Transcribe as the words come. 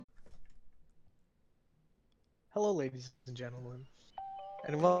Hello, ladies and gentlemen,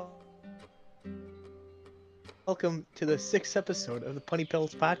 and welcome to the 6th episode of the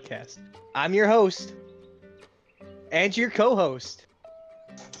PunnyPalz Podcast. I'm your host, and your co-host.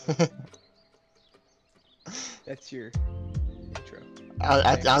 That's your intro.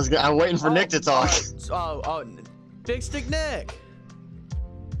 I'm waiting for Nick to talk. Big Stick Nick.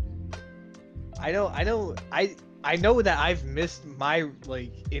 I know that I've missed my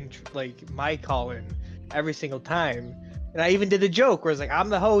my call-in every single time, and I even did a joke where it's like I'm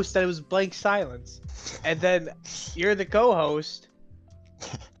the host and it was blank silence, and then you're the co-host.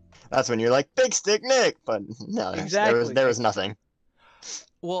 That's when you're like Big Stick Nick, but no, exactly. there was nothing.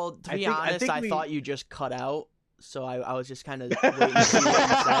 Well, to be honest, I thought you just cut out, so I was just kind of waiting to see what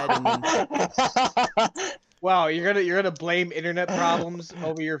you said. And then... Wow, you're gonna blame internet problems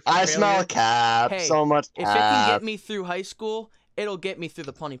over your failure? I smell cap. Hey, so much cap. If it can get me through high school, it'll get me through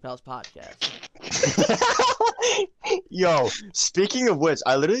the PunnyPalz Podcast. Yo, speaking of which,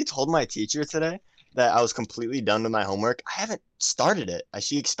 I literally told my teacher today that I was completely done with my homework. I haven't started it.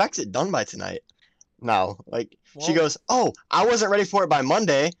 She expects it done by tonight. No, she goes, "Oh, I wasn't ready for it by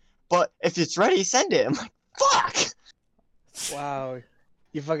Monday, but if it's ready, send it." I'm like, "Fuck!" Wow,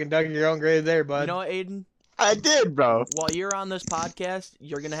 you fucking dug your own grave there, bud. You know what, Aiden? I did, bro. While you're on this podcast,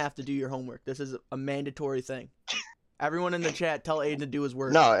 you're gonna have to do your homework. This is a mandatory thing. Everyone in the chat, tell Aiden to do his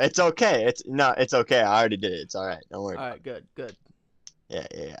work. No, it's okay. It's okay. I already did it. It's all right. Don't worry. All right, good.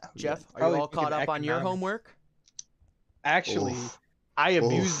 Yeah. Jeff, are Probably you all caught up on your homework? Actually, I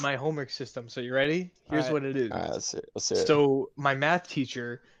abused my homework system. So you ready? Here's what it is. All right, let's see it. So my math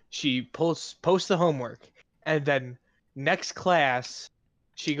teacher, she posts the homework, and then next class,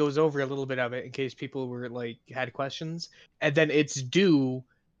 she goes over a little bit of it in case people were had questions, and then it's due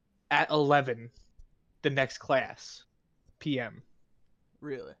at 11, the next class, p.m.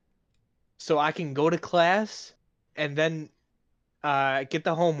 Really? So I can go to class and then get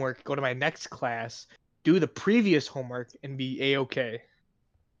the homework, go to my next class, do the previous homework, and be a-okay.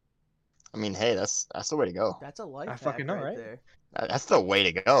 I mean, hey, that's the way to go. That's a life I hack fucking know, right? there. That's the way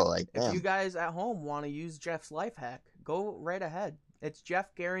to go. If Damn. you guys at home want to use Jeff's life hack, go right ahead. It's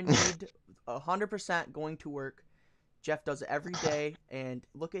Jeff guaranteed 100% going to work. Jeff does it every day, and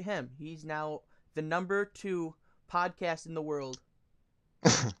look at him. He's now the number 2 podcast in the world.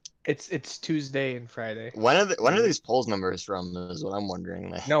 It's Tuesday and Friday. When are these polls numbers from? Is what I'm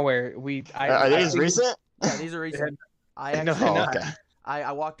wondering. Nowhere. Are these recent? Yeah, these are recent. I No, actually, they're not.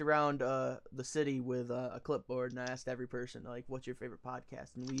 I walked around the city with a clipboard, and I asked every person, what's your favorite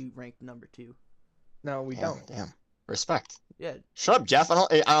podcast? And we ranked number 2. No, we don't. Damn. Respect. Yeah. Shut up, Jeff.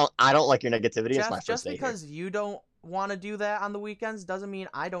 I don't like your negativity. Jeff, it's my first just day because you don't want to do that on the weekends doesn't mean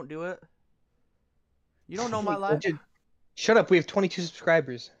I don't do it. You don't know my life. Shut up. We have 22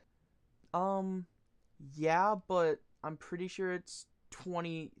 subscribers. Yeah, but I'm pretty sure it's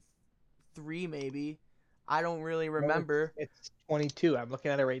 23 maybe. I don't really remember. It's 22. I'm looking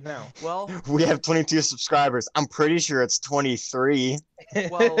at it right now. Well, here. We have 22 subscribers. I'm pretty sure it's 23.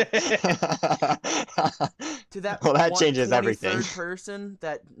 well, to that Well, that changes everything. 23rd person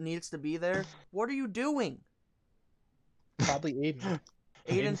that needs to be there, what are you doing? Probably Aiden.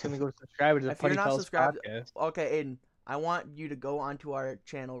 Aiden, Aiden's gonna go subscribe to the if you're not PunnyPalz subscribed, Podcast. okay, Aiden, I want you to go onto our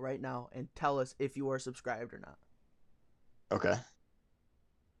channel right now and tell us if you are subscribed or not. Okay.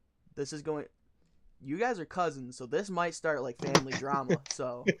 This is going. You guys are cousins, so this might start like family drama.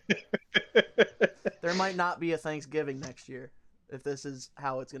 So there might not be a Thanksgiving next year if this is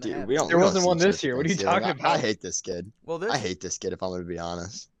how it's gonna Dude, happen. There wasn't one this year. What are you talking about? I hate this kid. Well, I hate this kid. If I'm gonna be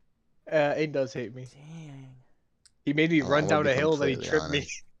honest. Aiden does hate me. Dang. He made me run I'm down gonna a be hill that he completely tripped me.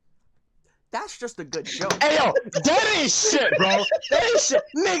 honest. That's just a good joke. Hey yo, that ain't shit, bro. That ain't shit.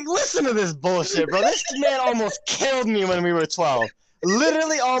 Nick, listen to this bullshit, bro. This man almost killed me when we were 12.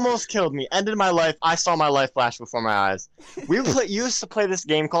 Literally almost killed me. Ended my life. I saw my life flash before my eyes. We used to play this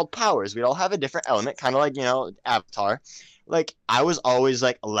game called Powers. We'd all have a different element, kind of like, Avatar. I was always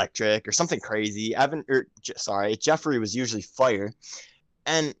electric or something crazy. Jeffrey was usually fire.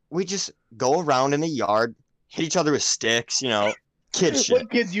 And we just go around in the yard, hit each other with sticks, kid shit. What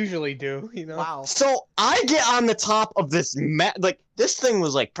kids usually do, Wow. So I get on the top of this this thing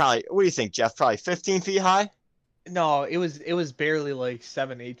was probably, what do you think, Jeff? Probably 15 feet high? No, it was barely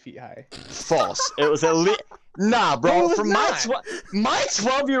 7-8 feet high. False. It was at least. Nah, bro. No, it was For not. my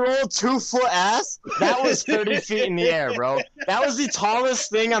 12-year-old 2-foot ass, that was 30 feet in the air, bro. That was the tallest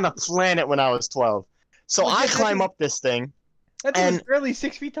thing on the planet when I was 12. So Well, I that climb thing- up this thing. That thing was And- barely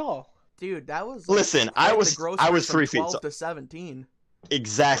 6 feet tall. Dude, that was Listen, quite I the was growth 3 rate feet from 12 tall. to 17.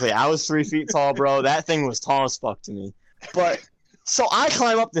 Exactly. I was 3 feet tall, bro. That thing was tall as fuck to me. But So I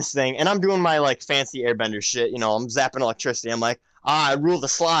climb up this thing, and I'm doing my like fancy airbender shit. You know, I'm zapping electricity. I'm like, I rule the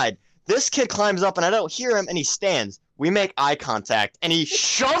slide. This kid climbs up, and I don't hear him, and he stands. We make eye contact, and he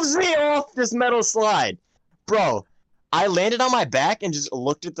shoves me off this metal slide. Bro, I landed on my back and just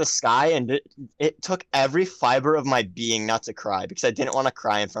looked at the sky, and it took every fiber of my being not to cry because I didn't want to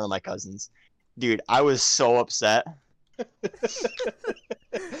cry in front of my cousins. Dude, I was so upset.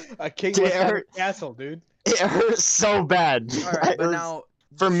 A king Dude, must have a castle, dude. It hurt so bad. All right, but now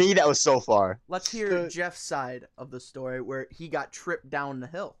For me, that was so far. let's hear Jeff's side of the story where he got tripped down the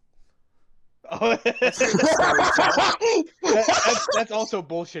hill. Oh, Let's hear the story, Jeff. that's also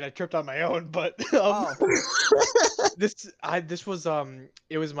bullshit. I tripped on my own, but Oh, this was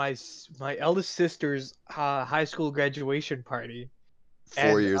it was my eldest sister's high school graduation party.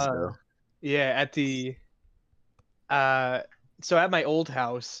 4 years ago. Yeah, at the so at my old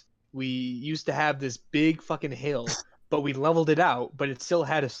house, we used to have this big fucking hill, but we leveled it out, but it still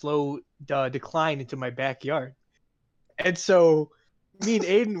had a slow decline into my backyard. And so me and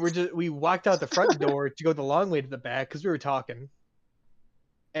Aiden we walked out the front door to go the long way to the back because we were talking.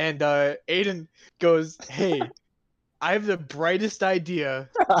 And Aiden goes, "Hey, I have the brightest idea.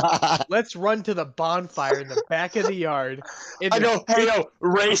 Let's run to the bonfire in the back of the yard." I go, hey, yo,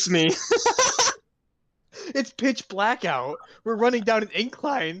 race me. It's pitch black out. We're running down an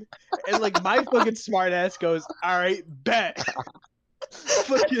incline, and like my fucking smart ass goes, "All right, bet."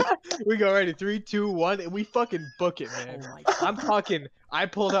 We go ready, 3, 2, 1, and we fucking book it, man. oh my God. I'm talking. I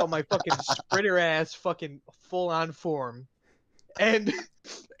pulled out my fucking sprinter ass, fucking full on form, and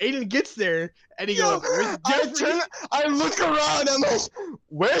Aiden gets there, and he goes, "Where's Jeffrey?" I look around, I'm like,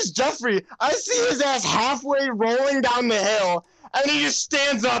 where's Jeffrey? I see his ass halfway rolling down the hill, and he just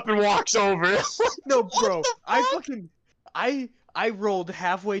stands up and walks over. No, bro. I rolled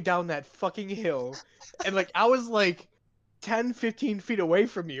halfway down that fucking hill, and like I was like 10, 15 feet away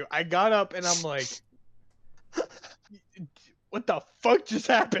from you. I got up and I'm like, what the fuck just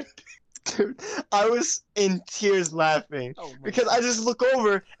happened? Dude, I was in tears laughing Oh my because I just look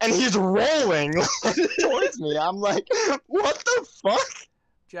over and he's rolling towards me. I'm like, what the fuck?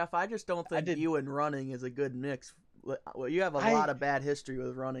 Jeff, I just don't think did- you and running is a good mix. Well, you have a lot of bad history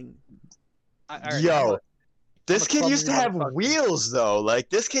with running. Yo, this a kid used to clumsy have motherfucker. wheels though. Like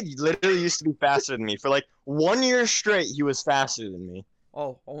this kid literally used to be faster than me. For like 1 year straight, he was faster than me.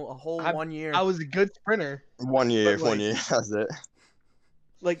 Oh, a whole I- 1 year. I was a good sprinter. 1 year, But, like- 1 year. That's it.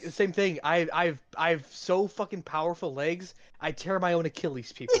 Like the same thing. I've so fucking powerful legs. I tear my own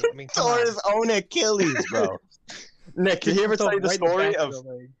Achilles, people. I mean, come Tore on. his own Achilles, bro. Nick, did he ever tell you the Right in story back of? the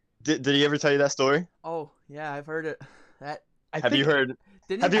leg. Did he ever tell you that story? Oh, yeah, I've heard it. That Have you heard?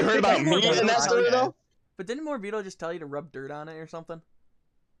 didn't Have you heard about me in that story though? But didn't Morbido just tell you to rub dirt on it or something?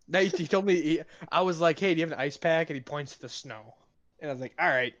 No, he told me. I was like, "Hey, do you have an ice pack?" And he points to the snow, and I was like, "All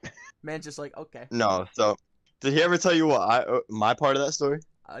right." Man's just like, okay. No. So, did he ever tell you what my part of that story?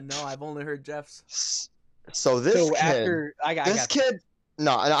 No, I've only heard Jeff's. So this So kid, after I got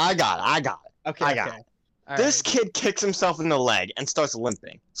no, I got it. okay, I got okay. All This right. kid kicks himself in the leg and starts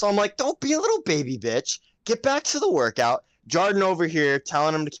limping. So I'm like, don't be a little baby bitch. Get back to the workout. Jordan over here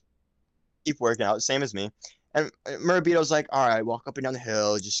telling him to keep working out, same as me. And Morbido's like, all right, walk up and down the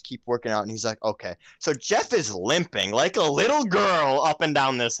hill, just keep working out. And he's like, okay. So Jeff is limping like a little girl up and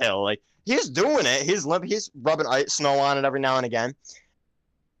down this hill. Like he's doing it. He's rubbing snow on it every now and again.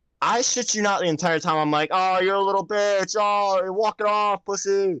 I shit you not, the entire time I'm like, oh, you're a little bitch. Oh, walk it off,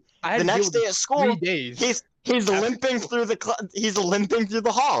 pussy. I had The to next deal day with at school, 3 days. he's limping through he's limping through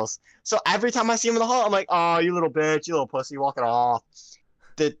the halls. So every time I see him in the hall, I'm like, oh, you little bitch, you little pussy, walk it off.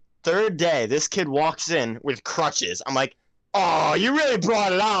 The third day, this kid walks in with crutches. I'm like, oh, you really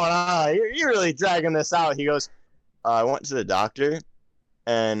brought it out, huh? You're really dragging this out. He goes, I went to the doctor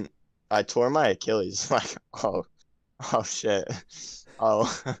and I tore my Achilles. I'm like, oh shit. Oh,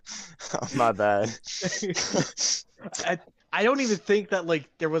 my bad. I don't even think that like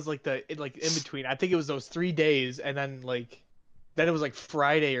there was like in between. I think it was those 3 days, and then it was like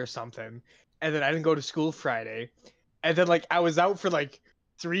Friday or something, and then I didn't go to school Friday, and then like I was out for like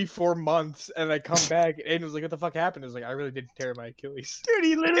 3-4 months, and I come back and it was like, what the fuck happened? It was like, I really did tear my Achilles. Dude,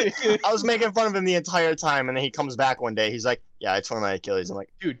 he literally. I was making fun of him the entire time, and then he comes back one day. He's like, yeah, I tore my Achilles. I'm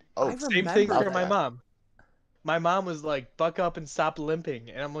like, Dude, oh, I same thing remember for my that. mom. My mom was like, buck up and stop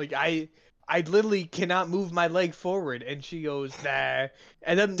limping, and I'm like, I literally cannot move my leg forward, and she goes, nah.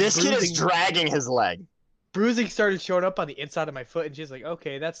 And then this kid is dragging his leg. bruising started showing up on the inside of my foot, and she's like,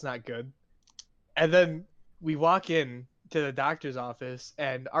 okay, that's not good. And then we walk in to the doctor's office,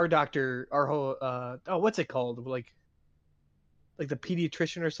 and our doctor, our whole what's it called, like the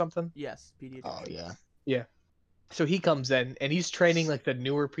pediatrician or something. Yes, pediatrician. Oh yeah. So he comes in and he's training like the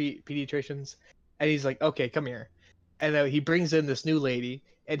newer pediatricians, and he's like, "Okay, come here," and then he brings in this new lady,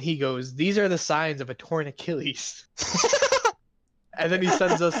 and he goes, "These are the signs of a torn Achilles." And then he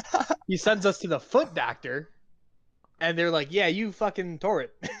sends us to the foot doctor, and they're like, "Yeah, you fucking tore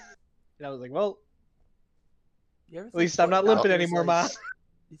it." And I was like, "Well, at least I'm not limping anymore, Ma."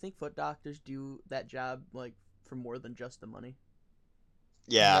 You think foot doctors do that job like for more than just the money?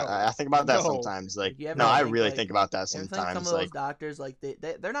 Yeah, No. I think about that No. sometimes. Like, You ever no, I think, really like- think about that You ever think sometimes. some of Like, those doctors, like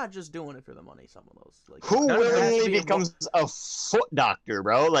they're not just doing it for the money. Some of those, like, who None of it has to willingly be a becomes a foot doctor,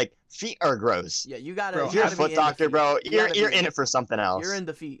 bro? Like, feet are gross. Yeah, you gotta. Bro, If you you're a gotta be foot into doctor, feet. bro, You you're gotta be in it for something else. You're in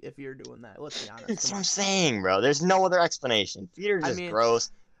the feet if you're doing that. Let's be honest. That's Come what on. I'm saying, bro. There's no other explanation. Feet are I just mean,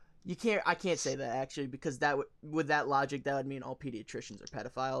 gross. You can't. I can't say that actually because that would, with that logic, that would mean all pediatricians are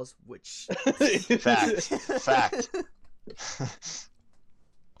pedophiles, which. Fact. Fact.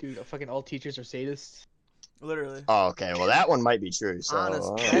 Dude, fucking all teachers are sadists. Literally. Oh, okay. Well, that one might be true. So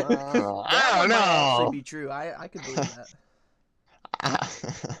Honest. I That don't one might actually know. be true. I could believe that.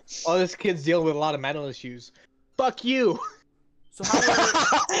 Oh, this kid's dealing with a lot of mental issues. Fuck you. So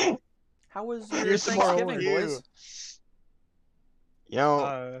how was your You're smart. Thanksgiving, You. boys? You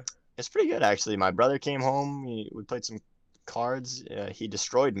know, It's it's pretty good actually. My brother came home. We played some cards. He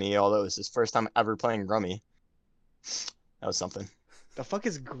destroyed me, although it was his first time ever playing Rummy. That was something. the fuck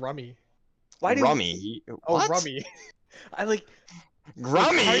is Grummy? Why do Rummy. Oh, What? Rummy. I like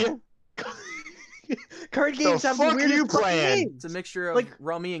Grummy? card games The have the fuck weirdest you fucking playing? names. It's a mixture of Like-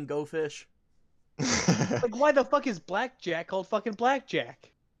 rummy and go fish. Like, why the fuck is blackjack called fucking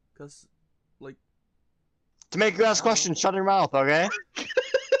blackjack? Cause, like, To make you ask questions, shut your mouth, okay?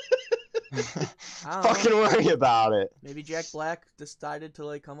 I don't know. Fucking worry about it. Maybe Jack Black decided to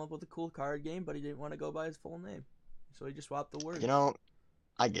like come up with a cool card game, but he didn't want to go by his full name, so he just swapped the words. You know,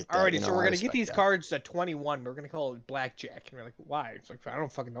 I get that. Alrighty, you so know, we're I gonna get respect these that. cards at 21. We're gonna call it blackjack, and we're like, why? It's like I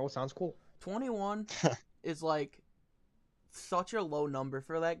don't fucking know. It sounds cool. 21 is like such a low number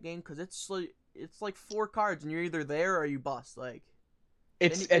for that game because it's like 4 cards and you're either there or you bust. Like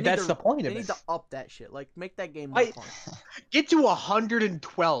It's they and need that's to- the point they of need it. to up that shit. Like make that game more I- fun. Get to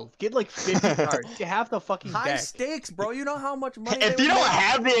 112. Get like 50 cards. Get half the fucking High deck. stakes, bro. You know how much money. If they you would don't make?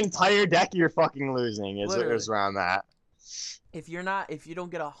 have the entire deck, you're fucking losing. Literally. Is where I'm at. If you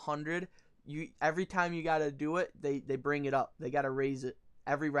don't get 100, you every time you gotta do it, they bring it up. They gotta raise it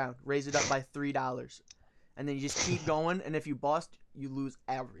every round. Raise it up by $3, and then you just keep going. And if you bust, you lose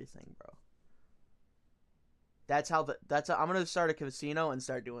everything, bro. I'm gonna start a casino and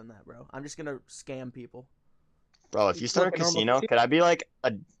start doing that, bro. I'm just gonna scam people. Bro, if you start a Like a normal casino, casino? could I be like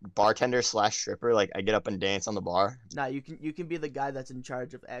a bartender / stripper? Like I get up and dance on the bar. Nah, you can be the guy that's in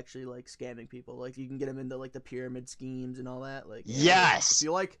charge of actually like scamming people. Like you can get them into like the pyramid schemes and all that. Like Yes! if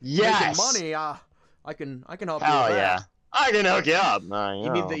you like Yes! making money, I can help you. Hell with yeah. that. I can hook you up.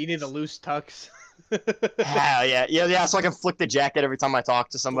 You need the loose tux. Hell yeah. Yeah, so I can flick the jacket every time I talk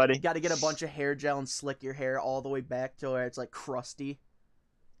to somebody. You got to get a bunch of hair gel and slick your hair all the way back to where it's like crusty.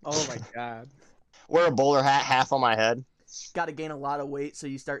 Oh my god. Wear a bowler hat half on my head. Got to gain a lot of weight so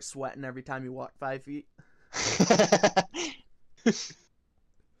you start sweating every time you walk 5 feet.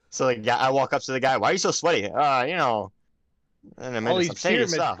 So I walk up to the guy, why are you so sweaty? You know, in a All minute, these I'm saying your pyramid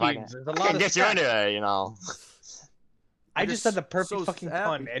stuff. I schemes. There's a can lot of get you steps. into it, you know. I just said the so perfect fucking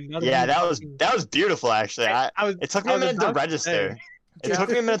pun, happy. and none of Yeah, you that was beautiful actually. It took me a minute to about register. say. It took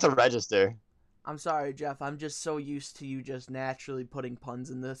me a minute to register. I'm sorry, Jeff. I'm just so used to you just naturally putting puns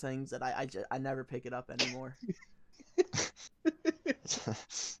into things that I never pick it up anymore.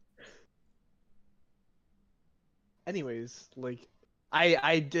 Anyways, like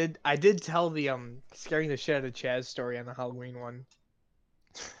I did tell the scaring the shit out of Chaz story on the Halloween one.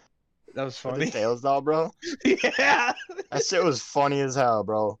 That was With funny. the sales doll, bro. Yeah. That shit was funny as hell,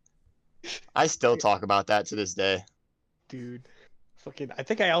 bro. I still talk about that to this day. Dude. Fucking I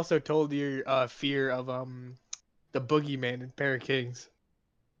think I also told your fear of the boogeyman in Pair of Kings.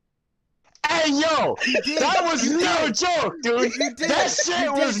 Hey yo! did, That was you no did. joke, dude! You did. That shit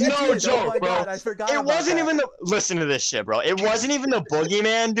You was did. You no did. joke, Oh my bro. God, I forgot It about wasn't that. even the listen to this shit, bro. It wasn't even the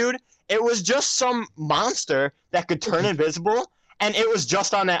boogeyman, dude. It was just some monster that could turn invisible, and it was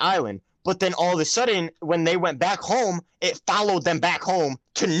just on that island. But then all of a sudden, when they went back home, it followed them back home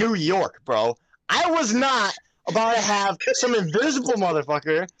to New York, bro. I was not about to have some invisible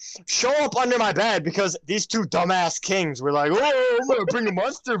motherfucker show up under my bed because these two dumbass kings were like, "Oh, I'm gonna bring a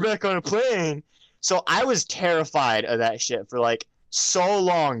monster back on a plane." So I was terrified of that shit for like so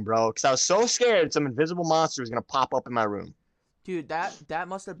long, bro, because I was so scared some invisible monster was gonna pop up in my room. Dude, that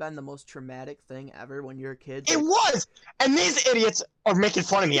must have been the most traumatic thing ever when you were a kid. It Like, was, and these idiots are making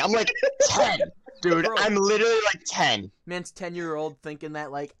fun of me. I'm like 10. Dude, Bro. I'm literally like 10. Man's 10-year-old thinking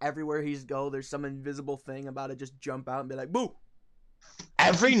that like everywhere he's go, there's some invisible thing about to just jump out and be like, boo.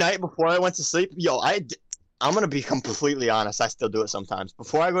 Every night before I went to sleep, I'm gonna be completely honest. I still do it sometimes.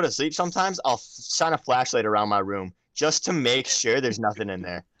 Before I go to sleep, sometimes I'll shine a flashlight around my room just to make sure there's nothing in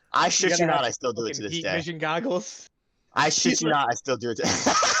there. I shit you not, I still do it to this heat day. vision goggles. I shit you not, I still do it.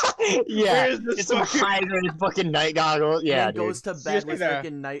 Yeah, it's some high-grade fucking night goggles. Yeah, Man dude. goes to bed Seriously, with though.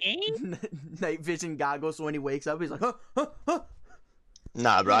 freaking night vision goggles, so when he wakes up, he's like, huh.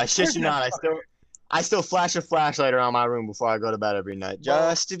 Nah, bro, I shit you not. I still flash a flashlight around my room before I go to bed every night,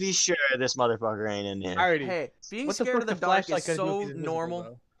 just to be sure this motherfucker ain't in there. Alrighty. Hey, being What the scared fuck's of the a dark flashlight is gonna do if so he's invisible, normal.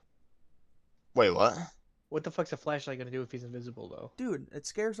 though? Wait, what? What the fuck's a flashlight gonna do if he's invisible though? Dude, it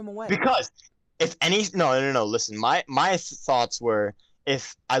scares him away. Because if any no. Listen, my thoughts were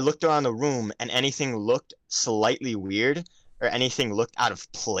if I looked around the room and anything looked slightly weird or anything looked out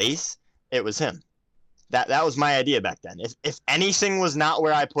of place, it was him. That was my idea back then. If anything was not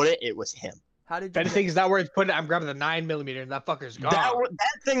where I put it, it was him. How did If you? anything's not where it's put, I'm grabbing the 9mm and that fucker's gone.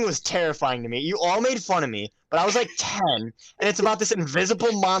 That thing was terrifying to me. You all made fun of me, but I was like 10, and it's about this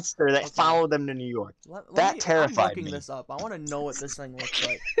invisible monster that Okay. followed them to New York. Let terrified I'm looking me. this up. I want to know what this thing looks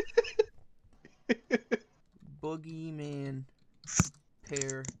like. Boogeyman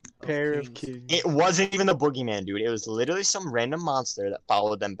pair of kings. It wasn't even the boogeyman, dude. It was literally some random monster that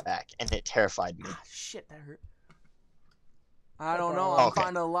followed them back, and it terrified me. Ah, shit, that hurt. I don't know. I'm Okay.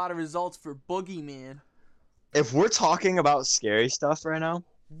 finding a lot of results for Boogeyman. If we're talking about scary stuff right now,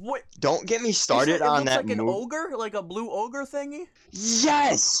 What? don't get me started it on looks that like an movie. ogre, like a blue ogre thingy.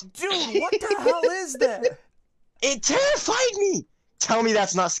 Yes, Dude, what the hell is that? it terrified me. Tell me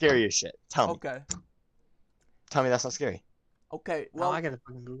that's not scary as shit. Tell me. Okay. Tell me that's not scary. Okay. Well, Well, I gotta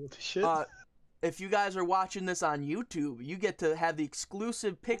fucking Google this shit. if you guys are watching this on YouTube, you get to have the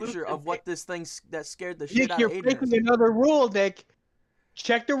exclusive picture of what this thing that scared the shit Nick, out you're of Aiden. breaking another rule, Nick.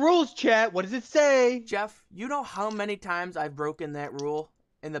 Check the rules, chat. What does it say? Jeff, you know how many times I've broken that rule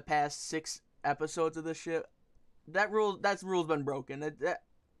in the past 6 episodes of this shit? That rule's been broken.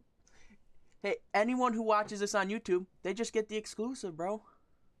 Hey, anyone who watches this on YouTube, they just get the exclusive, bro.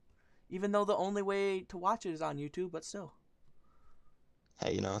 Even though the only way to watch it is on YouTube, but still.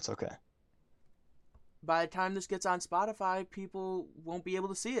 Hey, it's okay. By the time this gets on Spotify, people won't be able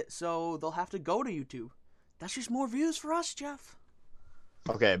to see it, so they'll have to go to YouTube. That's just more views for us, Jeff.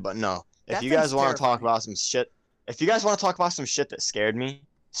 Okay, but no. If That you guys thing's want to talk terrifying. about some shit, that scared me,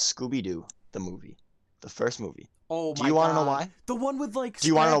 Scooby-Doo, the movie, the first movie. Oh Do my you want to know God. why? The one with like Do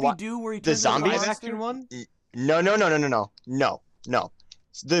you wanna know why? Scrappy-Doo where he The turns into a zombies? Live monster? action one? No.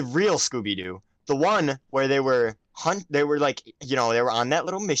 The real Scooby-Doo, the one where they were they were on that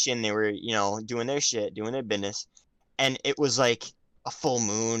little mission. They were doing their shit, doing their business, and it was like a full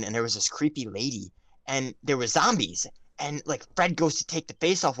moon, and there was this creepy lady, and there were zombies, and like Fred goes to take the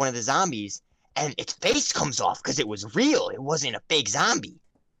face off one of the zombies, and its face comes off because it was real. It wasn't a fake zombie,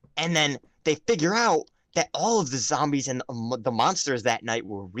 and then they figure out that all of the zombies and the monsters that night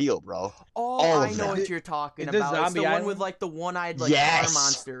were real, bro. Oh, All I of know them. what you're talking Is this about. It's the Zombie one Island? with like the one-eyed like Yes. car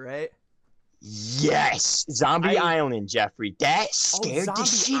monster, right? Yes, Zombie I- Island, Jeffrey. That scared the Zombie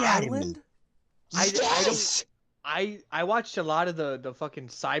shit out of me. Island? I don't- Yes. I watched a lot of the fucking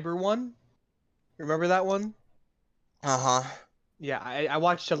cyber one. Remember that one? Uh-huh. Yeah, I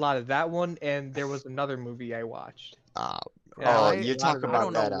watched a lot of that one, and there was another movie I watched. Oh, Yeah, oh, I- you're a lot talking of I about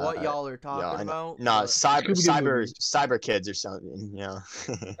don't know that. what y'all are I talking know. about. No, but- Scooby-Doo cyber kids or something. Not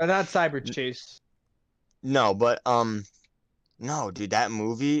Cyber Chase. No, but no, dude, that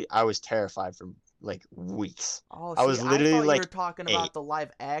movie, I was terrified for like weeks. Oh, I was see, literally, I thought you like, were talking 8. about the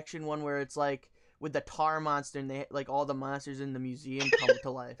live action one where it's like with the tar monster and they like all the monsters in the museum come to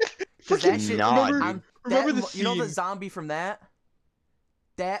life. 'Cause that shit, Nah, remember, dude. remember the you know the scene- zombie from that?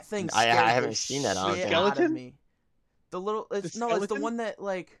 That thing I scared haven't the seen that, I don't shit think. out of Skeleton? me. The little, it's The no, it's the skeleton? one that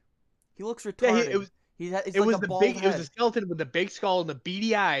like he looks Yeah, retarded. it was It's it like was a the bald big head. it was the skeleton with the big skull and the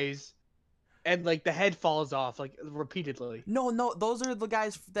beady eyes, and like the head falls off like repeatedly. No, those are the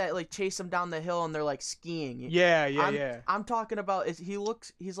guys that like chase him down the hill and they're like skiing. Yeah, yeah. I'm talking about is he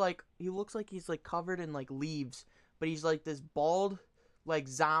looks like he's like covered in like leaves, but he's like this bald like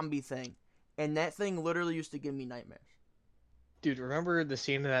zombie thing, and that thing literally used to give me nightmares. Dude, remember the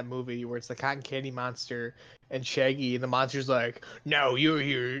scene in that movie where it's the cotton candy monster and Shaggy, and the monster's like, "No, you're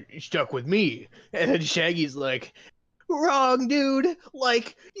here stuck with me," and then Shaggy's like, "Wrong, dude!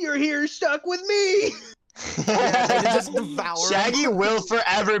 Like you're here stuck with me." Yeah, they just devour him. Shaggy will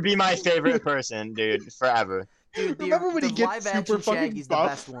forever be my favorite person, dude. Forever. Dude, Remember when the he gets live super action fucking Shaggy's the buff?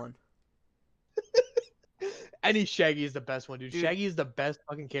 best one. Any Shaggy is the best one, dude. Dude. Shaggy is the best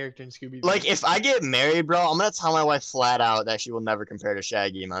fucking character in Scooby-Doo. Like, if I get married, bro, I'm gonna tell my wife flat out that she will never compare to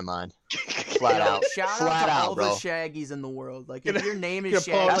Shaggy in my mind. Flat out. Shout Flat out to out, all bro. the Shaggies in the world. Like, if your name Gonna is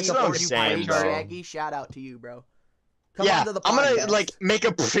pull Shaggy up or a you saying, play bro. Shaggy, shout out to you, bro. Come Yeah, on to the I'm podcast. gonna like make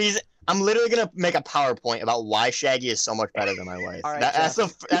a I'm literally gonna make a PowerPoint about why Shaggy is so much better than my wife. All right,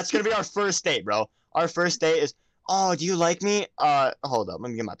 That's gonna be our first date, bro. Our first date is, oh, do you like me? Hold up, let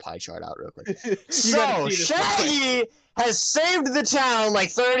me get my pie chart out real quick. You So gotta see this real quick. Shaggy has saved the town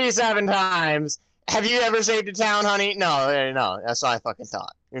like 37 times. Have you ever saved a town, honey? No. That's what I fucking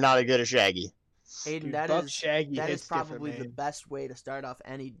thought. You're not as good as Shaggy. Aiden, Dude, that Buff is Shaggy that is hits different, probably the man. best way to start off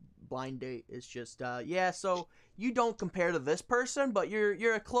any blind date. Is just yeah. So you don't compare to this person, but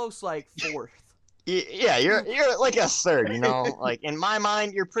you're a close like fourth. Yeah, you're like a third, you know. Like in my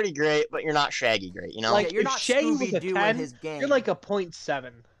mind, you're pretty great, but you're not Shaggy great, you know. Like, Yeah, you're if not Shaggy was a Scooby-Doo 10, in his game. You're like a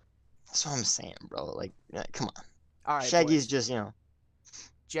 0.7. That's what I'm saying, bro. Like, come on. all right, Shaggy's boys. just, you know.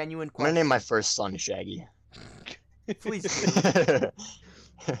 Genuine I'm gonna question. name my first son Shaggy. Please do.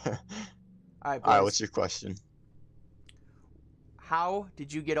 All All right, boys. right, what's your question? How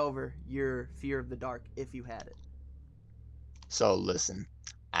did you get over your fear of the dark, if you had it? So listen,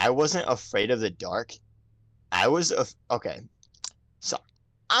 I wasn't afraid of the dark. I was okay. So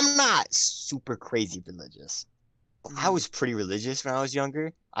I'm not super crazy religious. I was pretty religious when I was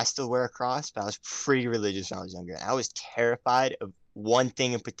younger. I still wear a cross, but I was pretty religious when I was younger. And I was terrified of one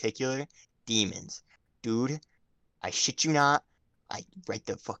thing in particular, demons. Dude, I shit you not. I read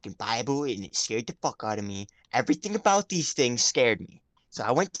the fucking Bible and it scared the fuck out of me. Everything about these things scared me. So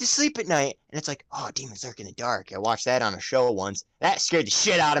I went to sleep at night and it's like, oh, demons lurk in the dark. I watched that on a show once. That scared the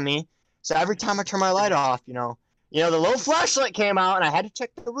shit out of me. So every time I turn my light off, you know, the little flashlight came out and I had to check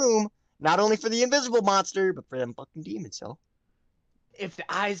the room, not only for the invisible monster, but for them fucking demons, so. If the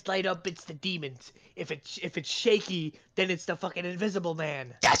eyes light up, it's the demons. If it's shaky, then it's the fucking invisible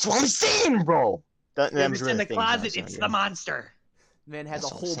man. That's what I'm saying, bro. If it's in the closet, it's the monster. Man has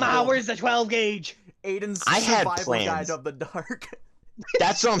That's a what I'm whole saying. Ma, book. where's the 12 gauge? Aiden's I had survival plans. guide of the dark.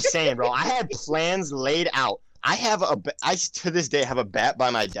 That's what I'm saying, bro. I had plans laid out. I to this day have a bat by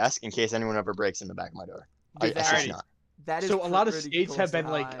my desk in case anyone ever breaks in the back of my door. Dude, I shit you not. That is So a lot of pretty states have close been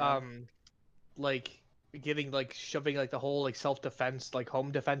to like how I am. like getting like shoving like the whole like self-defense like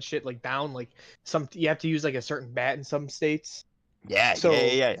home defense shit like down, like you have to use like a certain bat in some states. Yeah, So-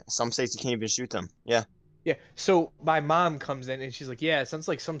 yeah. Some states you can't even shoot them. Yeah. Yeah, so my mom comes in and she's like, yeah, since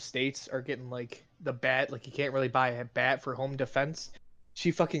like some states are getting like the bat, like you can't really buy a bat for home defense, she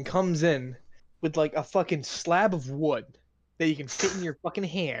fucking comes in with like a fucking slab of wood that you can fit in your fucking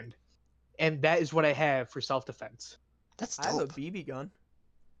hand, and that is what I have for self-defense. That's I have a dope. BB gun.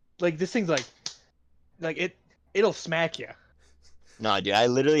 Like this thing's like it'll smack you. No, dude, I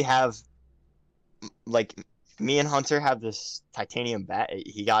literally have, like, me and Hunter have this titanium bat.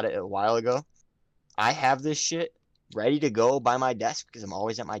 He got it a while ago. I have this shit ready to go by my desk because I'm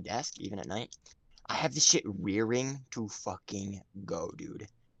always at my desk, even at night. I have this shit rearing to fucking go, dude.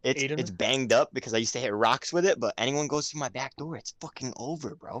 Aiden? It's banged up because I used to hit rocks with it, but anyone goes through my back door, it's fucking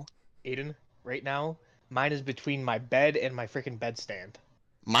over, bro. Aiden, right now, mine is between my bed and my freaking bedstand.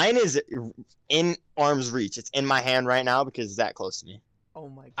 Mine is in arm's reach. It's in my hand right now because it's that close to me. Oh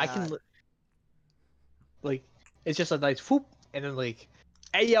my god. I can like it's just a nice whoop, and then like,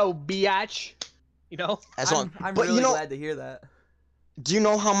 hey yo, biatch, you know. That's all. I'm But really you know, glad to hear that. do you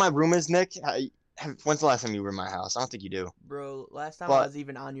know how my room is, Nick? When's the last time you were in my house? I don't think you do. Bro, last time But- I was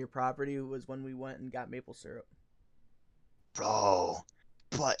even on your property was when we went and got maple syrup. Bro.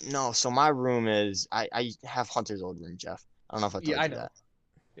 But no, so my room is I have Hunter's old room, Jeff. I don't know if I told Yeah, I you know. that.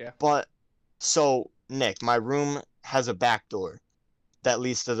 Yeah. But so Nick, my room has a back door that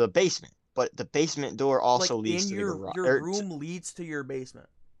leads to the basement. But the basement door also like leads in to your the garage. your room leads to your basement.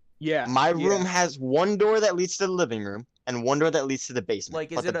 Yeah. My yeah. room has one door that leads to the living room and one door that leads to the basement.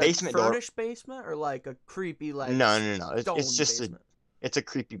 Like, is but it the a basement door furnished basement or like a creepy like? No. It's stone just basement? it's a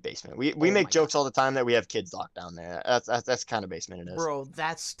creepy basement. We Oh make my jokes all the time that we have kids locked down there. That's the kind of basement it is. Bro,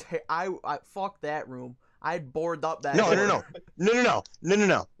 that's I fuck that room. I'd board up that. No.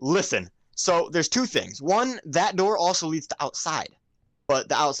 door. Listen. So there's two things. One, that door also leads to outside, but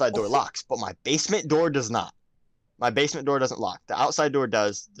the outside door Oh. locks. But my basement door does not. My basement door doesn't lock. The outside door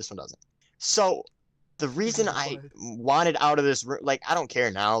does. This one doesn't. So the reason I wanted out of this room, like, I don't care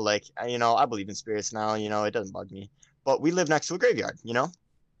now. Like, I believe in spirits now. It doesn't bug me. But we live next to a graveyard.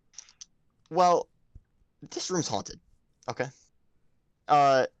 Well, this room's haunted. Okay.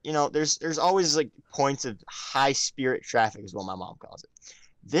 There's always like points of high spirit traffic is what my mom calls it.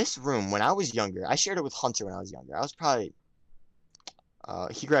 This room, when I was younger, I shared it with Hunter when I was younger. I was probably,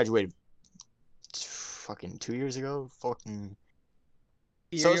 he graduated fucking 2 years ago. Fucking.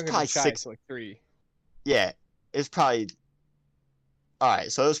 You're So it's younger probably than Shy, 6. so like 3. Yeah, it's probably. All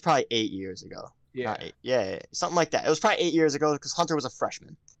right, so it was probably 8 years ago. Yeah. Not 8, yeah, something like that. It was probably 8 years ago because Hunter was a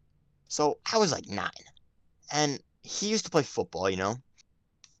freshman. So I was like 9, and he used to play football,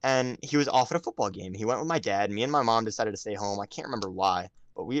 and he was off at a football game. He went with my dad. Me and my mom decided to stay home. I can't remember why,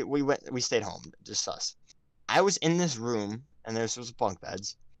 but we stayed home, just us. I was in this room, and this was bunk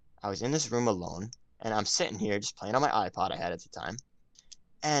beds. I was in this room alone, and I'm sitting here just playing on my iPod I had at the time,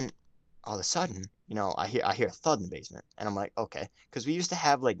 and all of a sudden, I hear a thud in the basement, and I'm like, okay, because we used to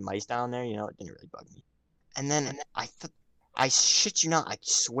have like mice down there, it didn't really bug me. And then I shit you not, I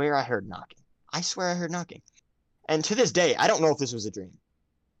swear I heard knocking. And to this day, I don't know if this was a dream,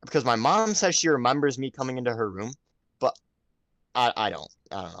 because my mom says she remembers me coming into her room, but I don't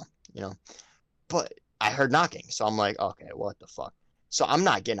know, But I heard knocking, so I'm like, okay, what the fuck? So I'm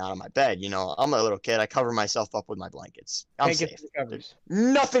not getting out of my bed, I'm a little kid. I cover myself up with my blankets. I'm Can't get safe. through the covers.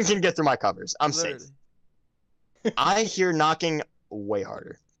 Nothing can get through my covers. I'm Literally. safe. I hear knocking way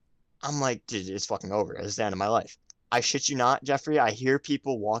harder. I'm like, dude, it's fucking over. It's the end of my life. I shit you not, Jeffrey. I hear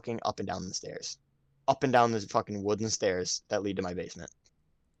people walking up and down the stairs. Up and down the fucking wooden stairs that lead to my basement.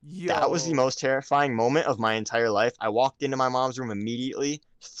 Yo. That was the most terrifying moment of my entire life. I walked into my mom's room immediately,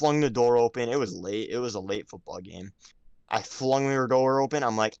 flung the door open. It was late. It was a late football game. I flung the door open.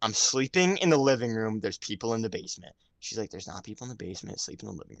 I'm like, I'm sleeping in the living room. There's people in the basement. She's like, there's not people in the basement. Sleep in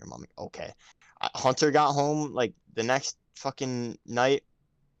the living room. I'm like, okay. Hunter got home like the next fucking night,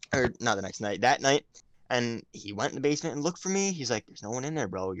 or not the next night, that night. And he went in the basement and looked for me. He's like, there's no one in there,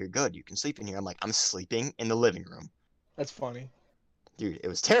 bro. You're good. You can sleep in here. I'm like, I'm sleeping in the living room. That's funny. Dude, it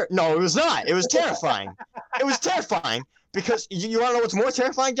was No, it was not. It was terrifying. It was terrifying because you want to know what's more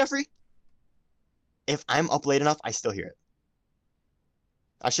terrifying, Jeffrey? If I'm up late enough, I still hear it.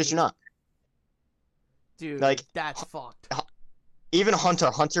 I shit you not. Dude, like, that's fucked. Even Hunter,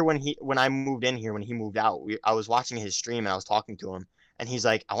 when I moved in here, when he moved out, I was watching his stream and I was talking to him, and he's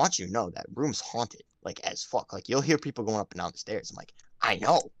like, I want you to know that room's haunted, like as fuck. Like you'll hear people going up and down the stairs. I'm like, I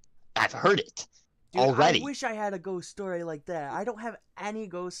know, I've heard it. Dude, already. I wish I had a ghost story like that. I don't have any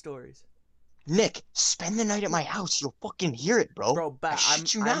ghost stories. Nick, spend the night at my house. You'll fucking hear it, bro. Bro, bet I'm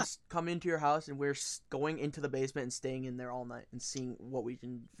not. coming to your house and we're going into the basement and staying in there all night and seeing what we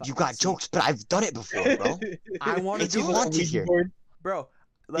can. You got see. jokes, but I've done it before, bro. I want to It's do it. haunted here. Bro,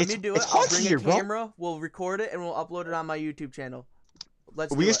 let me do it. It's I'll haunted bring here, a bro. camera. We'll record it and we'll upload it on my YouTube channel.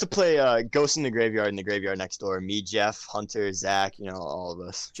 We used to play Ghost in the Graveyard next door. Me, Jeff, Hunter, Zach, all of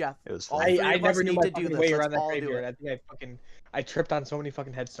us. Jeff, It was all fun. three I of us never knew need my to do fucking this. way Let's around that all do graveyard. it. I tripped on so many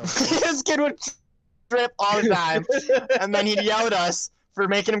fucking headstones. This kid would trip all the time, and then he'd yell at us for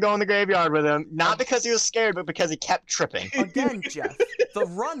making him go in the graveyard with him. Not because he was scared, but because he kept tripping. Again, Jeff, the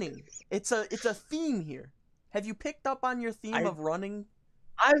running. It's a theme here. Have you picked up on your theme of running?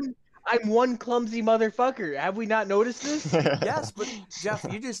 I'm one clumsy motherfucker. Have we not noticed this? Yes, but Jeff,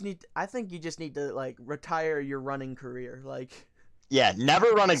 I think you just need to like retire your running career. Like, Yeah, never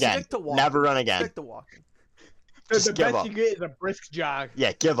run again. stick to walking. Never run again. Stick to walking. Just The give best up. you get is a brisk jog.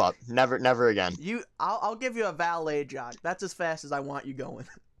 Yeah, give up. Never again. I'll give you a valet jog. That's as fast as I want you going.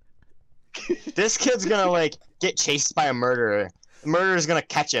 This kid's gonna get chased by a murderer. The murderer's gonna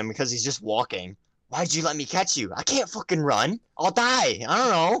catch him because he's just walking. Why'd you let me catch you? I can't fucking run. I'll die. I don't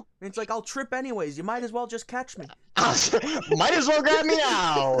know. And it's like, I'll trip anyways. You might as well just catch me. Might as well grab me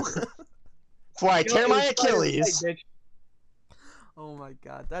now. Before I tear my Achilles. Oh my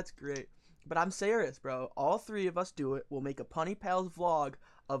god, that's great. But I'm serious, bro. All three of us do it. We'll make a PunnyPalz vlog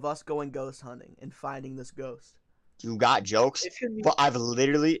of us going ghost hunting and finding this ghost. You got jokes, but I've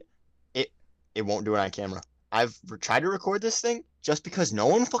literally... It won't do it on camera. I've tried to record this thing just because no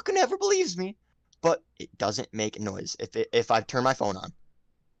one fucking ever believes me, but it doesn't make noise if I turn my phone on.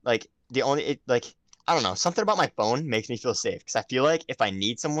 I don't know, something about my phone makes me feel safe because I feel like if I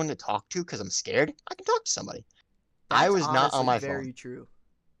need someone to talk to because I'm scared, I can talk to somebody. That's I was not on my very phone. true.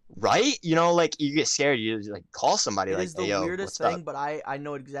 Right? You get scared, you call somebody It like, is the hey, yo, weirdest what's thing, up? but I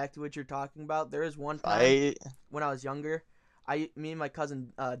know exactly what you're talking about. There is one time when I was younger, me and my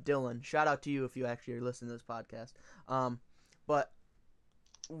cousin Dylan, shout out to you if you actually are listening to this podcast. But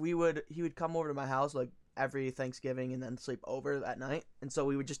he would come over to my house like every Thanksgiving and then sleep over that night, and so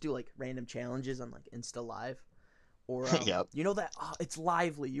we would just do like random challenges on like Insta Live, or Yep. you know that it's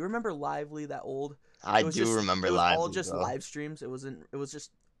Lively. You remember Lively, that old? I do remember Live. It was all just live streams. It was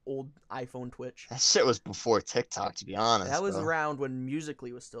just old iPhone Twitch. That shit was before TikTok, to be honest. That was bro. around when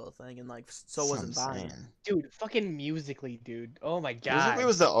Musical.ly was still a thing, and like so wasn't Vine. insane. Dude, fucking Musical.ly, dude. Oh my god. Musical.ly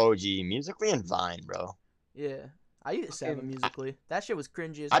was the OG. Musical.ly and Vine, bro. Yeah, I used to have a Fucking- Musical.ly. That shit was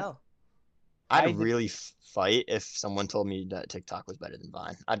cringy as I- hell. I'd really fight if someone told me that TikTok was better than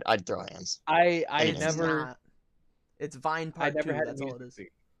Vine. I'd throw hands. I It's never. not. It's Vine I Part never 2. had a That's all it music is. feed.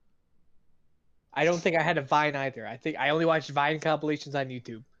 I don't think I had a Vine either. I think I only watched Vine compilations on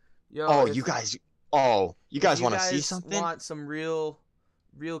YouTube. Yo, Oh, if- you guys if want to see something? Want some real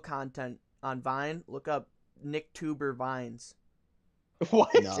content on Vine? Look up Nick Tuber Vines. What?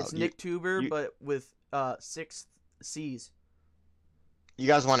 No, It's Nick Tuber, you- but with 6 C's. You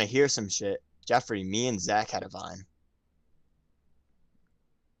guys want to hear some shit? Jeffrey, me and Zach had a Vine.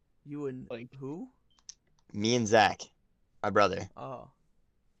 You and Like- who? Me and Zach, my brother. Oh,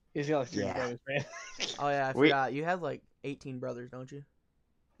 He's got like 3 Yeah. brothers, man. oh yeah, I We- forgot. You have like 18 brothers, don't you?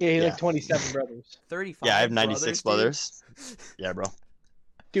 Yeah, he's Yeah. like 27 brothers. 35. Yeah, I have 96 brothers. Dude. Yeah, bro.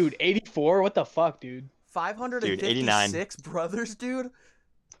 Dude, 84? What the fuck, dude? 556 brothers, dude.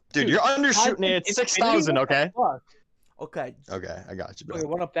 Dude, Dude, you're undershooting it. It's 6,000, okay? Fuck. Okay, Okay, I got you, Okay, bro.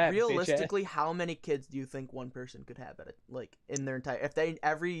 one up that. realistically, how many kids do you think one person could have at it, like in their entire? If they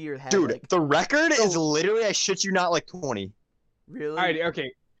every year had Dude, like the record is So- literally, I shit you not, like 20. really. All right,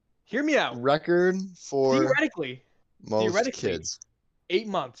 okay. Hear me out. Record for Theoretically, most kids. 8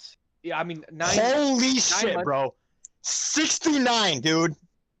 months. Yeah, I mean 9. Holy shit, months. bro. 69, dude.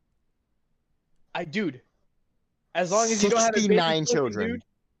 Dude. As long as you don't have a baby 69 cooking, children. dude,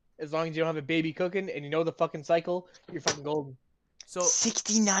 as long as you don't have a baby cooking and you know the fucking cycle, you're fucking golden. So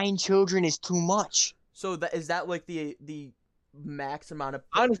 69 children is too much. that is that like the max amount of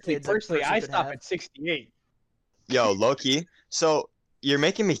Honestly, kids a personally, person I could stop have? at 68. Yo, Loki. So you're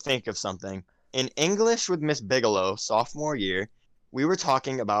making me think of something. In English with Miss Bigelow, sophomore year, we were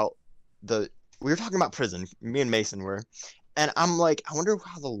talking about prison. Me and Mason were, and I'm like, I wonder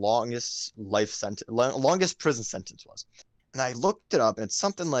how the longest longest prison sentence was. And I looked it up, and it's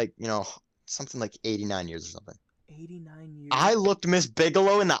something like 89 years or something. 89 years. I looked Miss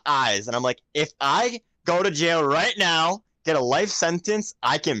Bigelow in the eyes, and I'm like, if I go to jail right now, get a life sentence,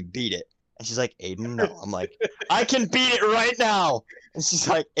 I can beat it. And she's like, Aiden, no. I'm like, I can beat it right now. And she's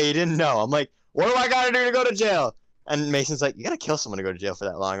like, Aiden, no. I'm like, what do I gotta do to go to jail? And Mason's like, you gotta kill someone to go to jail for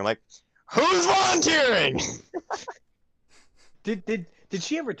that long. I'm like, who's volunteering? Did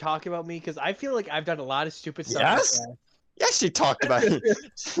she ever talk about me? Because I feel like I've done a lot of stupid stuff. Yes? Like that. Yeah, she talked about it.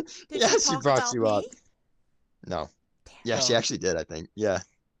 Did Yeah, she she talk brought about you up. me? No. Yeah, she Oh. actually did, I think. Yeah.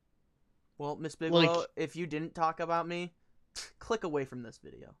 Well, Miss Bigelow, if you didn't talk about me, click away from this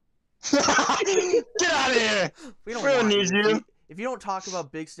video. Get out of here! We don't We don't want need you. you. If you don't talk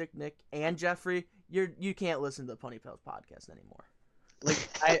about Big Stick Nick and Jeffrey, you can't listen to the PunnyPalz podcast anymore. Like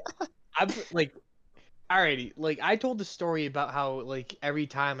I'm like, alrighty. Like I told the story about how like every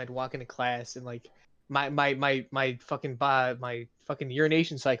time I'd walk into class and like my fucking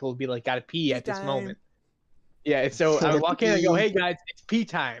urination cycle would be like gotta pee at this time. moment. Yeah, and so I would walk in and go, hey guys, it's pee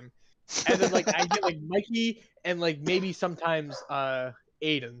time. And then like I get like Mikey and like maybe sometimes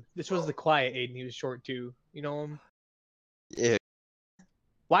Aiden. This was the quiet Aiden, he was short too. You know him? Yeah.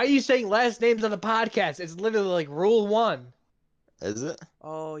 Why are you saying last names on the podcast? It's literally like rule 1. Is it?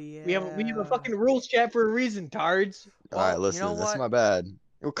 Oh yeah. We have a fucking rules chat for a reason, tards. Well, Alright, you listen, know that's what? my bad.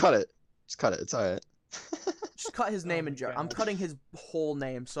 We'll cut it. Just cut it. It's alright. Just cut his name my and jar. God. I'm cutting his whole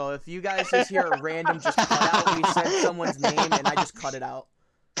name. So if you guys just hear a random just cut out, we said someone's name and I just cut it out.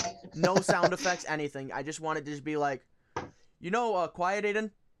 No sound effects, anything. I just wanted to just be like, quiet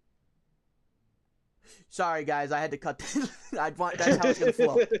Aiden. Sorry guys, I had to cut. That's how it's gonna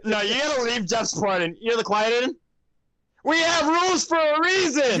flow. No, you gotta leave Jeff's part in. You're the quiet in? We have rules for a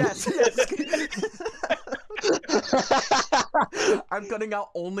reason! Yes. I'm cutting out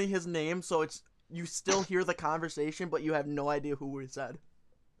only his name, so you still hear the conversation, but you have no idea who we said.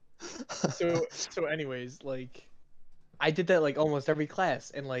 So anyways, like I did that like almost every class,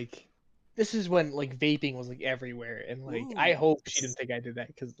 and like this is when like vaping was like everywhere, and like I Ooh. hope she didn't think I did that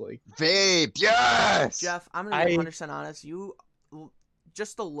because like Vape, yes! Jeff, I'm gonna be I- 100% honest.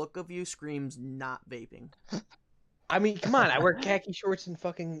 Just the look of you screams not vaping. I mean, come on, I wear khaki shorts and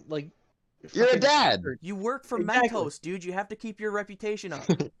fucking like. You're a fucking dad! shirt. You work for Exactly. Mentos, dude. You have to keep your reputation up.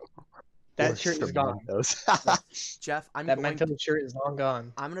 That shirt is gone. Jeff, That Mentos shirt is long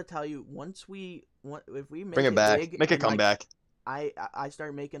gone. I'm gonna tell you, if we make Bring it back. big Make a and, like, comeback. I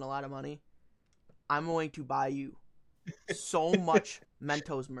start making a lot of money, I'm going to buy you so much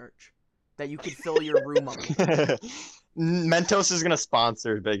Mentos merch that you could fill your room up. Mentos is gonna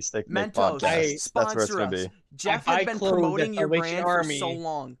sponsor Big Stick Nick Mentos, podcast. That's where it's sponsor gonna us. be. Jeff I has been clothes promoting at your Salvation brand Army, for so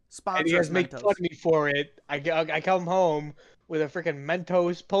long. And Sponsor you us, guys make Mentos. fun of me for it. I come home with a freaking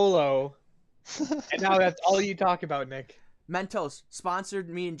Mentos polo, and now that's all you talk about, Nick. Mentos sponsored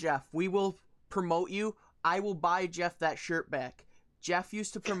me and Jeff. We will promote you. I will buy Jeff that shirt back. Jeff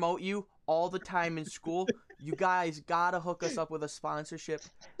used to promote you all the time in school. You guys gotta hook us up with a sponsorship.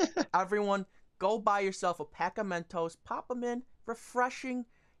 Everyone, go buy yourself a pack of Mentos, pop them in, refreshing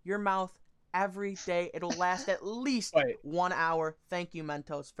your mouth every day. It'll last at least 1 hour. Thank you,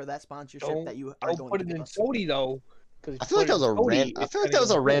 Mentos, for that sponsorship that you are don't going put to it give in us. Sody though. I feel like that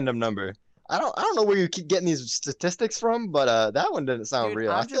was a random number. I don't know where you keep getting these statistics from, but that one didn't sound Dude,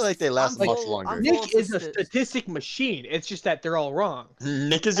 real. I feel like they last much longer. Nick is a statistic machine. It's just that they're all wrong.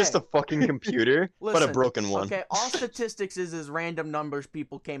 Nick is just a fucking computer, but a broken one. Okay, all statistics is random numbers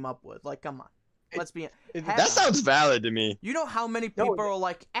people came up with. Like, come on. Let's be. That sounds valid to me. You know how many people are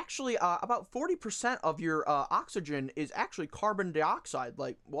like, actually, about 40% of your oxygen is actually carbon dioxide.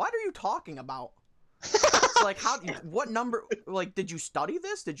 Like, what are you talking about? It's like, what number? Like, did you study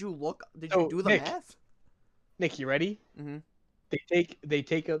this? Did you do the math? Nick, you ready? Mm-hmm. They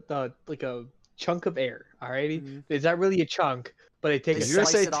take a chunk of air. Alrighty, Is that really a chunk? But they take. Did you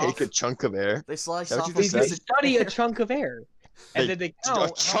just say take a chunk of air? They slice off. They study a chunk of air. And then they a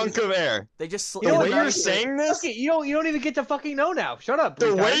chunk of air. They just the way you're saying this. Okay, you don't even get to fucking know now. Shut up.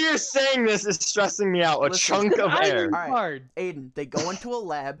 The way you're saying this is stressing me out. A chunk of air. All right, Aiden. They go into a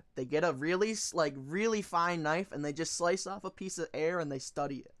lab. They get a really fine knife, and they just slice off a piece of air, and they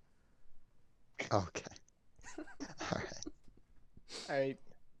study it. Okay. All right.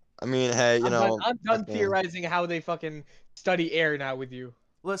 I mean, hey, I'm done theorizing how they fucking study air now with you.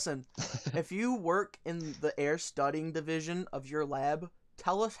 Listen, if you work in the air studying division of your lab,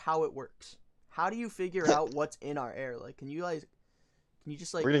 tell us how it works. How do you figure out what's in our air? Like, can you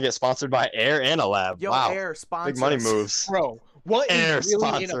just like... We're gonna get sponsored by Air and a lab. Yo, wow. Air, sponsor Big money us. moves. Bro, what Air is really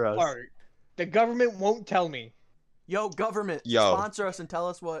sponsor in a part? The government won't tell me. Yo, government, sponsor us and tell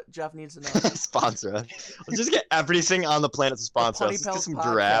us what Jeff needs to know. Sponsor us. Let's just get everything on the planet to sponsor us. Let's get some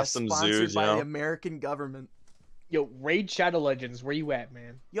giraffes, some zoos, by the American government. Yo, Raid Shadow Legends, where you at,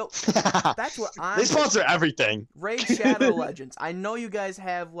 man? Yo, that's what They sponsor everything. Raid Shadow Legends. I know you guys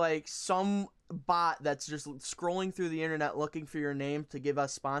have like some bot that's just scrolling through the internet looking for your name to give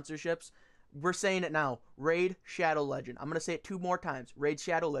us sponsorships. We're saying it now. Raid Shadow Legend. I'm gonna say it 2 more times. Raid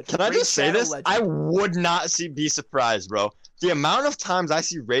Shadow Legend. Can I just say this? Legend. I would not be surprised, bro. The amount of times I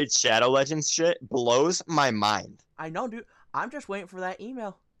see Raid Shadow Legends shit blows my mind. I know, dude. I'm just waiting for that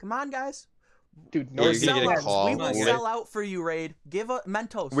email. Come on, guys. Dude, no, you're gonna get a call. We will sell out for you, Raid. Give a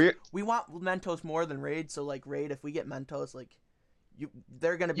Mentos. We want Mentos more than Raid, so like Raid, if we get Mentos, like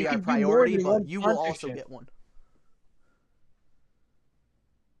they're gonna be our priority, but you will also get one.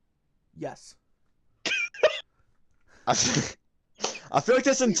 Yes. I feel like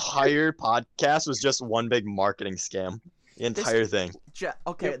this entire podcast was just one big marketing scam. The entire thing.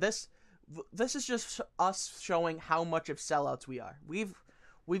 Okay, this is just us showing how much of sellouts we are.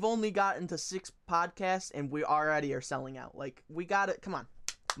 We've only gotten to 6 podcasts and we already are selling out. Like, we got it. Come on.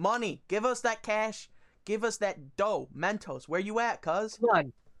 Money. Give us that cash. Give us that dough. Mentos. Where you at, cuz? Come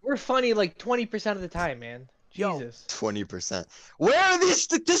on. We're funny like 20% of the time, man. Jesus. 20%. Where are these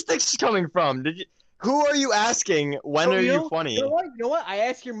statistics coming from? Who are you asking? When are you funny? You know what? I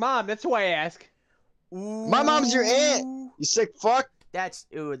ask your mom. That's who I ask. Ooh. My mom's your aunt. You sick fuck.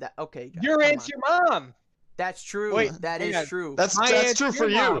 Okay. Your aunt's your mom. That's true. Wait, that is true. That's true for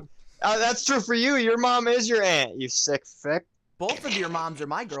you. That's true for you. Your mom is your aunt. You sick fick. Both of your moms are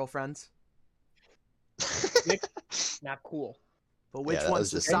my girlfriends. Not cool. But which one's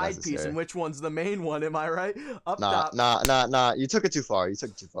the side piece and which one's the main one? Am I right? Top. Nah. You took it too far.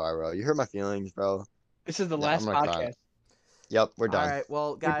 Bro. You hurt my feelings, bro. This is the last podcast. Yep, we're done. All right,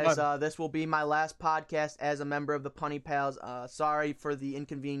 well, guys, this will be my last podcast as a member of the PunnyPalz. Sorry for the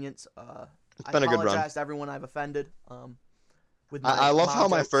inconvenience. It's been a good run. I apologize to everyone I've offended. I love how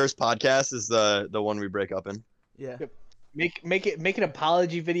my first podcast is the one we break up in. Yeah. Make an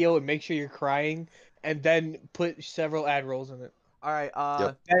apology video and make sure you're crying, and then put several ad rolls in it. All right.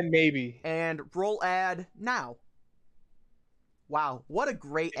 And maybe. And roll ad now. Wow, what a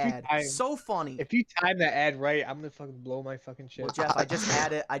great ad! So funny. If you time that ad right, I'm gonna fucking blow my fucking shit. Well, Jeff, I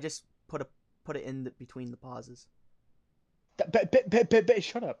just put it in between the pauses.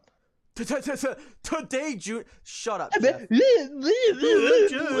 Shut up. Today, June. Shut up, Jeff. Yo!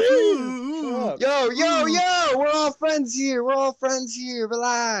 We're all friends here.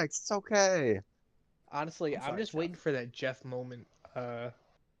 Relax. It's okay. Honestly, I'm just waiting for that Jeff moment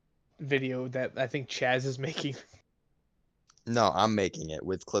video that I think Chaz is making. No, I'm making it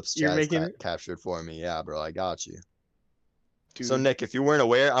with clips Chaz captured for me. Yeah, bro, I got you. Dude. So, Nick, if you weren't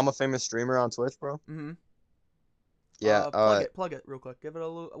aware, I'm a famous streamer on Twitch, bro. Mm-hmm. Yeah. Plug it real quick. Give it a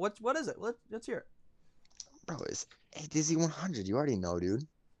little. What is it? Let's hear it. Bro, it's Dizzy 100. You already know, dude.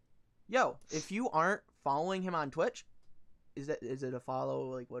 Yo, if you aren't following him on Twitch, Is it a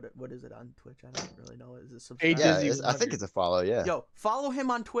follow? Like what is it on Twitch? I don't really know. Is it subscribe? Hey, Yeah, Disney I think it's a follow. Yeah. Yo, follow him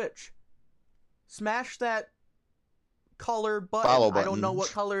on Twitch. Smash that color button. Follow I don't button. know what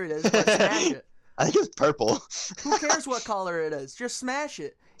color it is, but smash it. I think it's purple. Who cares what color it is? Just smash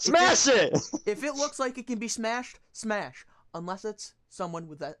it. Smash it! If it looks like it can be smashed, smash. Unless it's someone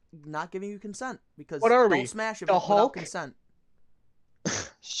with that not giving you consent, because What are don't we? smash it The without Hulk? consent.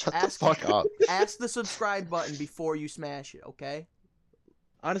 Shut Ask- the fuck up. Ask the subscribe button before you smash it, okay?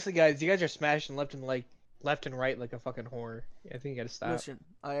 Honestly, guys, you guys are smashing left and right like a fucking whore. I think you gotta stop. Listen,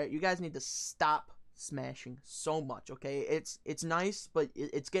 alright, you guys need to stop smashing so much, okay? It's nice, but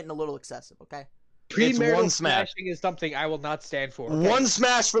it's getting a little excessive, okay? Premarital one smash. smashing is something I will not stand for. Okay? One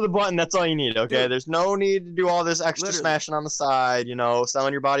smash for the button, that's all you need, okay? Dude. There's no need to do all this extra Literally. smashing on the side,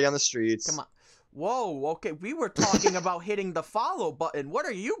 selling your body on the streets. Come on. Whoa, okay, we were talking about hitting the follow button. What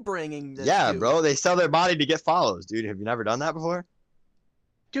are you bringing this Yeah, to? bro, they sell their body to get follows, dude. Have you never done that before?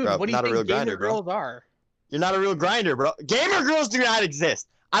 Dude, Bro, what do you not a think real gamer grinder, bro. girls are? You're not a real grinder, bro. Gamer girls do not exist.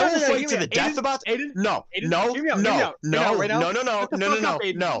 I will fight to the death about. Aiden, No, Aiden, no, hear me out, no, hear me out, no, hear me out right now. no, no, no, Shut the no, no, fuck no, up,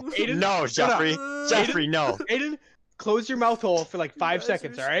 Aiden. no, Aiden, no, shut up. Jeffrey, Jeffrey, no. Aiden, close your mouth hole for like 5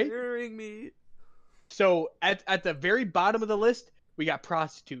 seconds, all right? Scaring me. So at the very bottom of the list, we got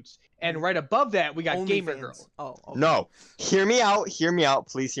prostitutes, and right above that, we got OnlyFans. gamer girls. Oh, okay. No, hear me out,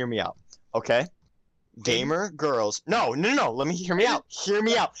 please hear me out, okay? Gamer girls. No. Let me hear me out. Hear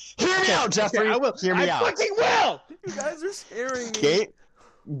me out, Jeffrey. Okay, I will. Hear me I out. fucking will. You guys are scaring me.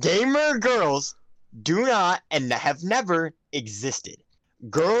 Gamer girls do not and have never existed.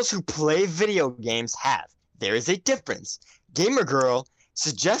 Girls who play video games have. There is a difference. Gamer girl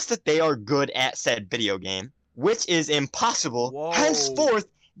suggests that they are good at said video game, which is impossible. Whoa. Henceforth,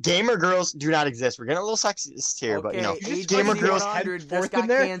 gamer girls do not exist. We're getting a little sexist here, but you Age just gamer fucking girls. 100 head just forth got in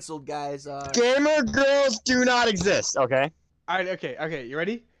there? canceled, guys. Gamer girls do not exist. Okay, All right, okay, you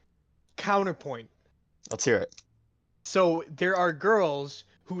ready? Counterpoint. let's hear it. So there are girls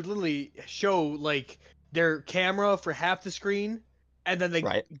who literally show like their camera for half the screen, and then they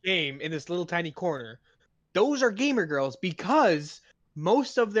Right. game in this little tiny corner. Those are gamer girls because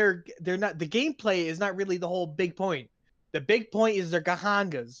most of they're not, the gameplay is not really the whole big point. The big point is their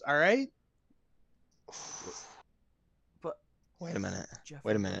gahangas. All right. But Wait a minute. Jeff,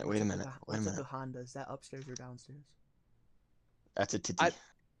 Wait a minute. what's Wait a a minute. Ga- Wait a what's minute. Honda? Is that upstairs or downstairs? That's a titty. I-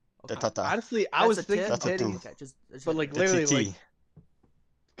 Okay. Ta-ta-ta. Honestly, I That's was a thinking tit? That's a titties, two. Okay, just but like The literally titty.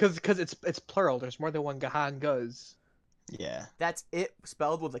 like because it's plural. There's more than one gahangas. Yeah. that's it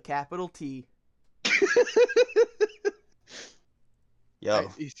spelled with a capital T. Yo,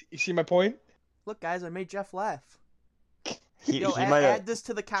 Alright, you see my point? Look, guys, I made Jeff laugh. he Yo, might have add this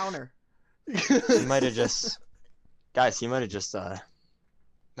to the counter. he might have just guys. He might have just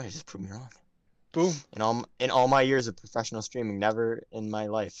proved me wrong. Boom. In all my years of professional streaming, never in my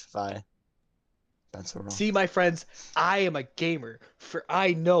life have I been so wrong. See, my friends, I am a gamer, for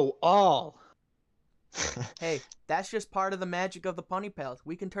I know all. Hey, that's just part of the magic of the PunnyPalz.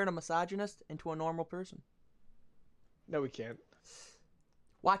 We can turn a misogynist into a normal person. No, we can't.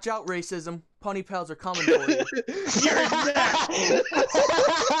 Watch out, racism. PunnyPalz are coming for you. You're next.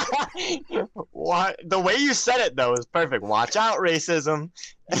 What? The way you said it though is perfect. Watch out, racism.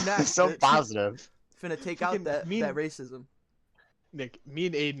 You're next, So bitch. positive. Finna take out Freaking that mean- racism. Nick, me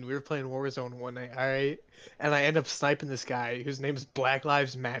and Aiden, we were playing Warzone one night, alright? And I end up sniping this guy whose name is Black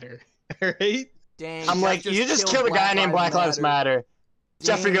Lives Matter, alright? Dang. I'm Jeff like, you just killed a guy named Black Lives Matter.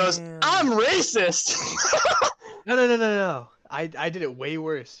 Jeffrey goes, Damn. I'm racist. No. I did it way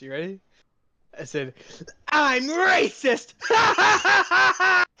worse. You ready? I said, I'm racist!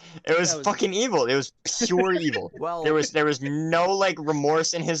 It was That was- fucking evil. It was pure evil. Well, There was no like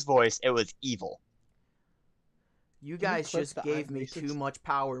remorse in his voice. It was evil. you Can you guys clip just the gave I'm me racist? too much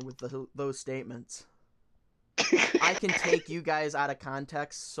power with those statements. I can take you guys out of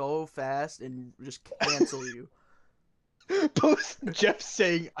context so fast and just cancel you. Post Jeff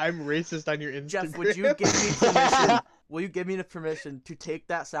saying I'm racist on your Instagram. Jeff, would you give me permission? Will you give me the permission to take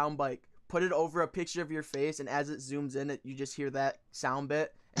that soundbite, put it over a picture of your face, and as it zooms in, you just hear that sound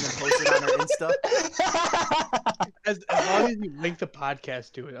bit, and then post it on our Insta? As long as you link the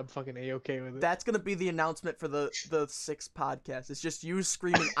podcast to it, I'm fucking A-okay with it. That's gonna be the announcement for the 6 podcast. It's just you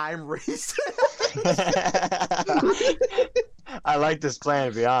screaming, "I'm racist." I like this plan,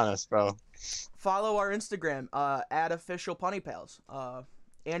 to be honest, bro. Follow our Instagram, at official PunnyPalz,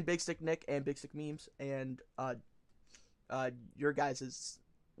 and Big Stick Nick and Big Stick Memes, and your guys' is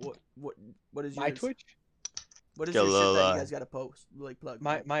what is yours? My Twitch? What is Get a your shit little, that you guys gotta post? Like plug.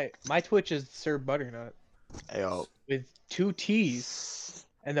 My Twitch is Sir Butternut Yo. with 2 T's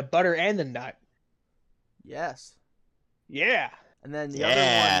and the butter and the nut. Yes. Yeah. And then the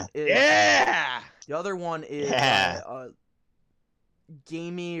Yeah. other one is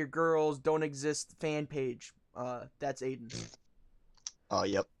gamey girls don't exist fan page. That's Aiden. Oh,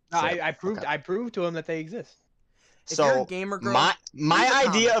 yep. No, Shit. I proved to him that they exist. If So you're a gamer girl, my leave a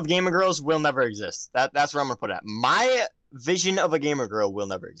idea comment. of gamer girls will never exist. That's where I'm gonna put it at. My vision of a gamer girl will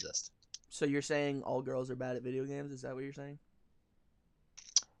never exist. So you're saying all girls are bad at video games? Is that what you're saying?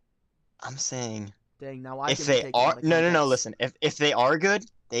 I'm saying Dang, now I if can they take are all my no. contacts. Listen, if they are good,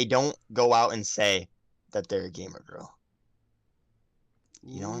 they don't go out and say that they're a gamer girl.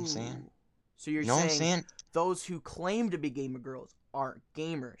 You know what I'm saying? Ooh. So you're You know what I'm saying saying? those who claim to be gamer girls aren't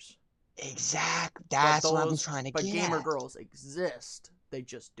gamers. Exact. That's what I'm those- trying to But get gamer at. girls exist. They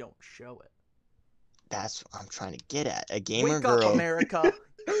just don't show it. That's what I'm trying to get at. A gamer Wake girl, up, America.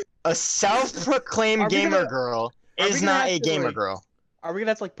 a self-proclaimed Are we gamer gonna- girl are we is gonna not have a to, gamer like- girl. Are we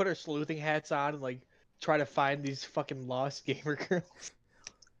gonna have to like put our sleuthing hats on and like try to find these fucking lost gamer girls?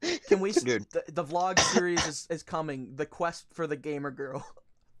 Can we? Dude. The vlog series is coming. The quest for the gamer girl.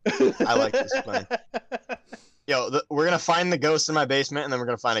 I like this plan. Yo, we're gonna find the ghost in my basement, and then we're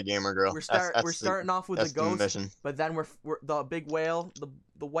gonna find a gamer girl. We're That's starting off with the that's ghost, mission. but then we're the big whale,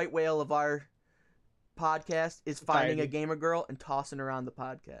 the white whale of our podcast is finding a Society. gamer girl and tossing around the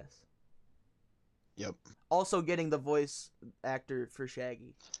podcast. Yep. Also getting the voice actor for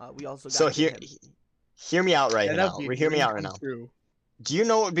Shaggy. We also got So hear me out right Yeah, now. that'd be a Hear me dream out right come now. true. Do you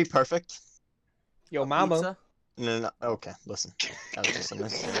know what would be perfect? Yo, mama. Pizza. No. Okay, listen. That was just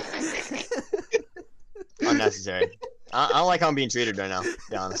unnecessary. Unnecessary. I don't like how I'm being treated right now. To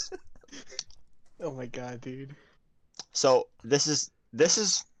be honest. Oh my god, dude. So this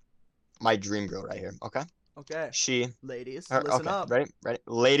is my dream girl right here. Okay. Okay, She. ladies, Her, listen okay. up. Ready?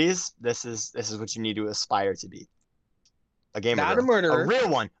 Ladies, this is what you need to aspire to be. A gamer Not girl. a murderer. A real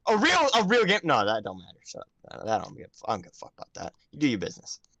one. A real game. No, that don't matter. Shut up. I don't give a fuck about that. You do your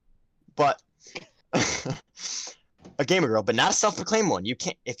business. But a gamer girl, but not a self-proclaimed one. You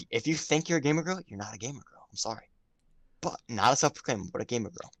can't. If you think you're a gamer girl, you're not a gamer girl. I'm sorry, but not a self-proclaimed one, but a gamer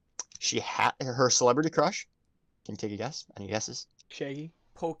girl. She had her celebrity crush. Can you take a guess? Any guesses? Shaggy.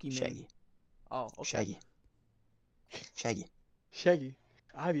 Pokemon. Shaggy. Oh, okay. Shaggy.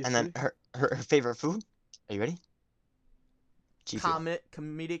 Obviously. And then her favorite food. Are you ready? Cheesy.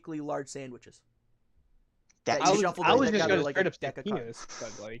 Comedically large sandwiches. That, I I you was, shuffled I it was just together gonna like straight a up deck say of cards. penis,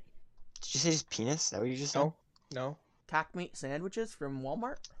 but like, did you say his penis? Is that what you just said? no. Tack meat sandwiches from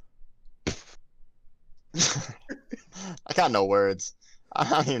Walmart. I got no words. I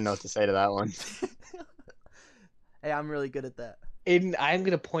don't even know what to say to that one. Hey, I'm really good at that. Aiden, I'm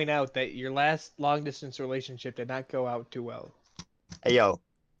gonna point out that your last long distance relationship did not go out too well. Hey, yo,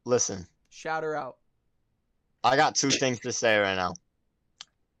 listen. Shout her out. I got two things to say right now.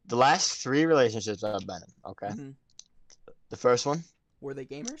 The last 3 relationships I've been in, okay? Mhm. The first one, Were they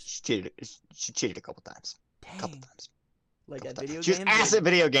gamers? she cheated a couple times. Dang. A couple times. Like at Couple video times. She was games? ass at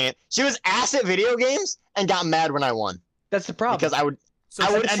video games. She was ass at video games and got mad when I won. That's the problem. Because I would So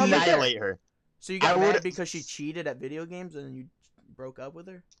I would she- annihilate her. So you got I mad would- because she cheated at video games and then you broke up with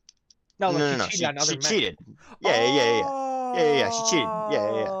her? no, No. she cheated on other She men. cheated. Yeah. Yeah, she cheated.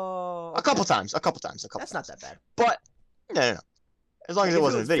 Yeah. Oh, A couple times. That's not that bad. But no. As long as If it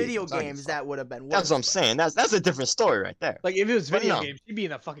wasn't video games, I don't give a games, fuck. that would have been worse. That's what I'm saying. That's a different story right there. Like if it was But video no. games, she'd be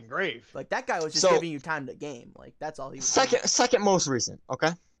in a fucking grave. Like that guy was just So- giving you time to game. Like that's all he was doing. Second most recent,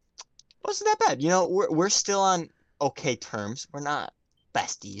 okay? Wasn't that bad. You know, we're still on okay terms. We're not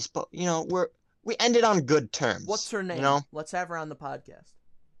besties, but you know, we ended on good terms. What's her name? You know? Let's have her on the podcast.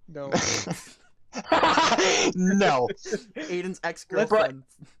 No. No. Aiden's ex-girlfriend.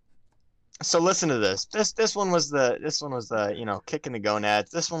 So listen to this. This one was the you know, kicking the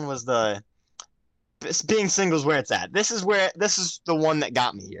gonads. This one was the being single's where it's at. This is the one that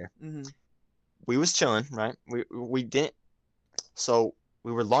got me here. hmm We was chilling, right? We didn't. So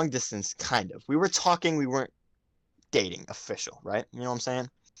we were long distance, kind of. We were talking. We weren't dating, official, right? You know what I'm saying?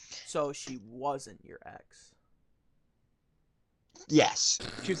 So she wasn't your ex. Yes,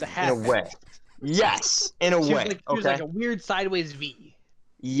 She was a in half. a way. Yes, in a She way. was, she was Okay. like a weird sideways V.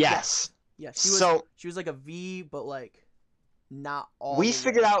 Yes. Yeah, she was like a V, but like not all. We the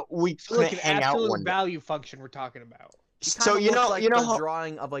figured way. out we So like couldn't an hang out absolute one day. value function we're talking about. She So kinda you looked know, like you know the how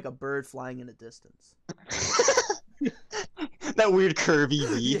drawing of like a bird flying in a distance. that weird curvy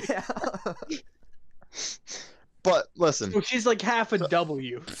V. Yeah. But listen, So she's like half a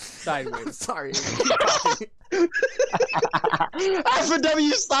W sideways. Sorry. half a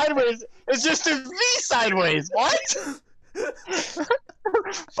W sideways is just a V sideways. What?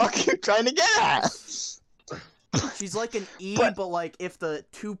 Fuck you trying to get at? She's like an E, But- but like if the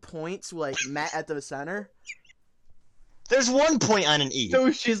 2 points like met at the center. There's one point on an E.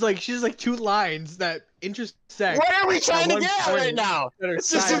 So she's like 2 lines that intersect. What are we trying to one get at point right now? that are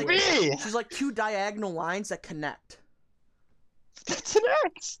It's just a silent. B. She's like 2 diagonal lines that connect. That's an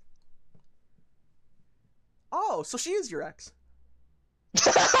X. Oh, so she is your ex.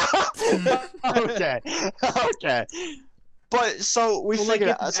 Okay. But so we Well, like figured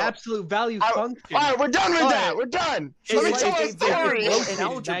it's out. So, absolute value all function. right, we're done with But that. We're done. She's Let me like tell my a very story. low- Rotated in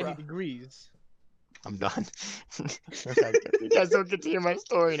algebra. 90 degrees. I'm done. You guys don't get to hear my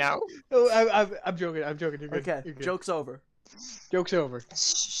story now. Oh, I'm joking. You're good. Okay, You're good. joke's over. Joke's over.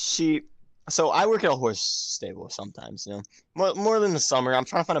 So I work at a horse stable sometimes, you know. More than the summer. I'm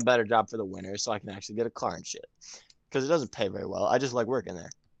trying to find a better job for the winter so I can actually get a car and shit. Because it doesn't pay very well. I just like working there.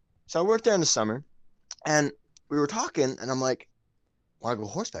 So I worked there in the summer, and we were talking, and I'm like, want to go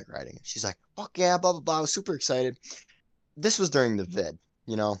horseback riding? She's like, fuck yeah, blah, blah, blah. I was super excited. This was during the vid,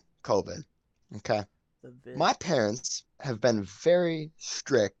 you know, COVID. Okay. The vid. My parents have been very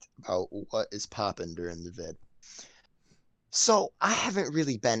strict about what is popping during the vid. So I haven't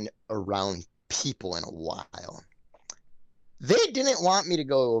really been around people in a while. They didn't want me to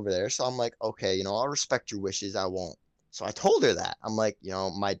go over there, so I'm like, okay, you know, I'll respect your wishes. I won't. So I told her that. I'm like, you know,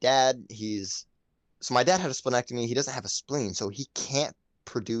 my dad had a splenectomy. He doesn't have a spleen, so he can't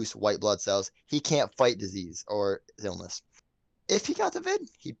produce white blood cells. He can't fight disease or illness. If he got the vid,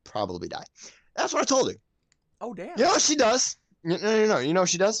 he'd probably die. That's what I told her. Oh damn. You know what she does? No. You know what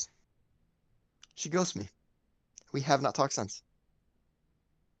she does? She ghosts me. We have not talked since.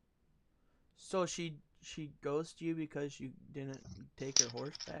 So she ghosted you because you didn't take her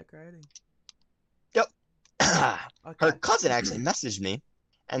horseback riding? Her Okay. cousin actually messaged me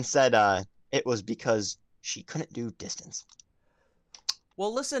and said it was because she couldn't do distance.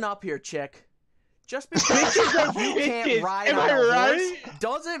 Well, listen up here, chick. Just because you can't Bitches, ride am on I a horse right?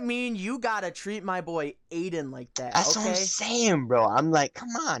 doesn't mean you gotta treat my boy Aiden like that, That's what I'm okay? saying, bro. I'm like, come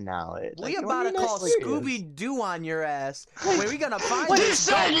on now. We Like, about to what are you call not serious? Scooby-Doo on your ass. Where we gonna find Get this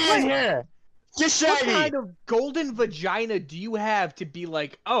Shaggy ghost? in here! Get What Shaggy! kind of golden vagina do you have to be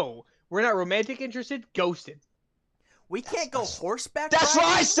like, oh, we're not romantic interested? Ghosted. We can't go horseback That's riding?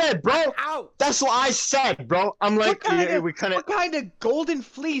 what I said, bro! Out! That's what I said, bro. I'm like, we couldn't. What kind of golden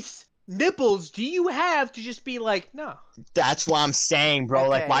fleece nipples do you have to just be like, no? That's what I'm saying, bro.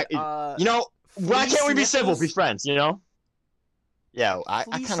 Like, why? You know, why fleece can't we be civil, nipples? be friends? You know? Yeah, I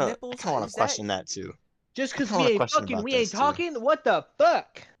Fleece kind of nipples? want Is to that- question that too. Just because I we have a ain't question fucking, about we ain't this, too. talking? What the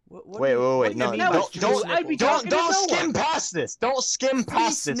fuck? Wait, no, don't- I'd be talking to don't no skim one. past this. Don't skim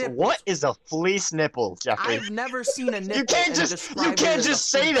past Fleece this. nipples. What is a fleece nipple, Jeffrey? I've never seen a nipple. You can't and just describe it as a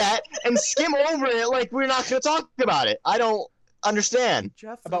say fleece. that and skim over it like we're not gonna talk about it. I don't understand.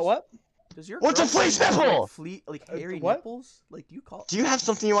 Jeff, About what? Does your What's a girlfriend fleece have, nipple? like hairy what? nipples? Like, do you call? Do you have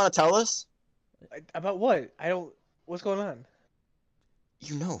something you want to tell us? About what? I don't. What's going on?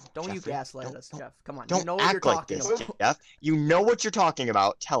 You know. Don't you Jeffrey. gaslight Don't- us, don't- Jeff? Come on, Don't you know what you're act like talking this, about. Jeff. You know what you're talking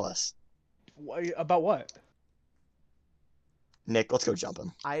about. Tell us. About what? Nick, let's go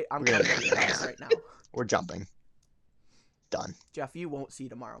jumping. I'm We're gonna gonna- do this right now. We're jumping. Done. Jeff, you won't see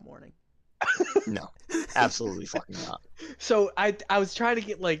tomorrow morning. No. Absolutely fucking not. So I was trying to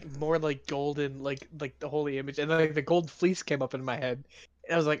get like more like golden like the holy image, and then like the golden fleece came up in my head,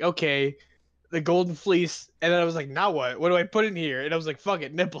 and I was like, okay, the golden fleece, and then I was like, now what? What do I put in here? And I was like, fuck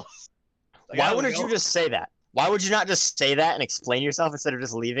it, nipples. Like, I Why don't wouldn't know. you just say that? Why would you not just say that and explain yourself instead of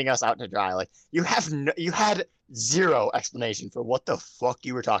just leaving us out to dry? Like you had zero explanation for what the fuck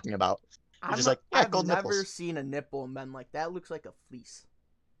you were talking about. You're just like, yeah, I've gold never nipples. seen a nipple and been like, that looks like a fleece.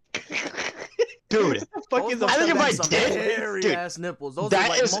 Dude, Fuck Those is must I think have if I been some did- hairy dude, ass nipples. Those are that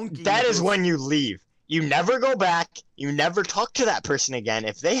like is monkey that nipples. is when you leave. You never go back. You never talk to that person again.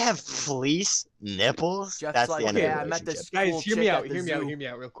 If they have fleece nipples, Jeff's that's like, the end yeah, of I the met this relationship. Guys, cool hear chick me at out. the Hear me out. zoo. Hear me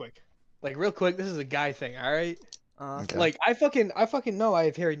out, real quick. Like real quick, this is a guy thing. All right. Okay. Like I fucking know I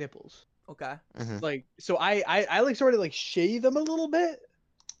have hairy nipples. Okay. Mhm. Like so I like sort of like shave them a little bit.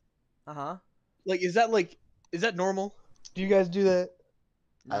 Uh-huh. Like is that normal? Do you guys do that?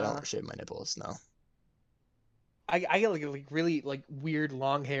 I Nah. don't shave my nipples. No. I get like really like weird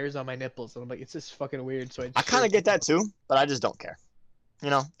long hairs on my nipples, and I'm like, it's just fucking weird. So I kind of get that too, but I just don't care. You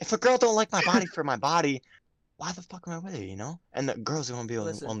know, if a girl don't like my body for my body, why the fuck am I with her? You know, and the girl's gonna be the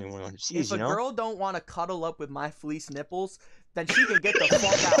Listen, only one who If sees. a You know. girl don't want to cuddle up with my fleece nipples, then she can get the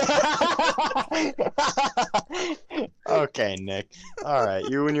fuck out. Okay, Nick. All right,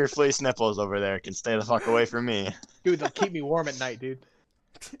 you and your fleece nipples over there can stay the fuck away from me. Dude, they'll keep me warm at night, dude.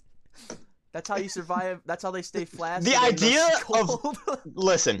 That's how you survive. That's how they stay flat. The so they idea don't of- cold.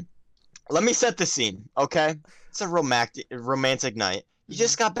 Listen, let me set the scene, okay? It's a romantic night. You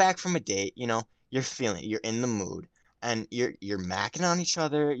just got back from a date, you know, you're in the mood. and you're macking on each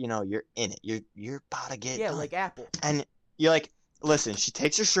other. You know, you're in it. You're about to get Yeah, done. like Apple. And you're like, listen, she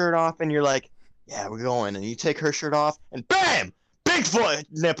takes her shirt off, and you're like, yeah, we're going. And you take her shirt off, and bam, Bigfoot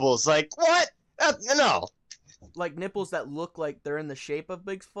nipples. Like what? No. Like nipples that look like they're in the shape of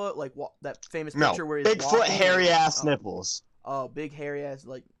Bigfoot, like that famous No, picture where he's Bigfoot walking, hairy like, ass nipples. Oh, big hairy ass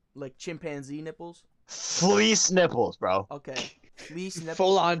like chimpanzee nipples. Fleece nipples, bro. Okay, fleece nipples.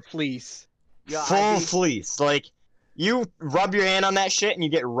 Full on fleece. Yeah, Full fleece. Like you rub your hand on that shit and you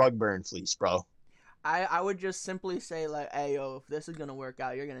get rug burn fleece, bro. I would just simply say like, hey yo, if this is gonna work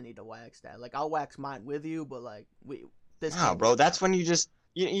out, you're gonna need to wax that. Like I'll wax mine with you, but like this. No, bro. That's when you just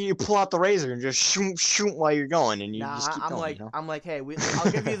you pull out the razor and just shoot while you're going, and you just keep going. Like, you know? I'm like, hey, I'll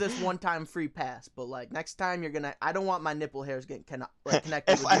give you this one time free pass, but like next time you're gonna. I don't want my nipple hairs getting connected.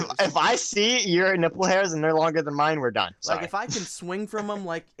 If I see your nipple hairs and they're longer than mine, we're done. Sorry. Like if I can swing from them,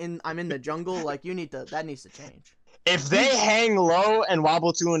 like I'm in the jungle, like that needs to change. If they hang low and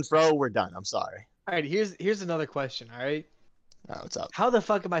wobble to and fro, we're done. I'm sorry. All right, here's another question. All right. Oh, what's up? How the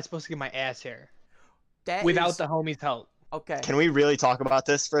fuck am I supposed to get my ass hair That without is, the homie's help? Okay. Can we really talk about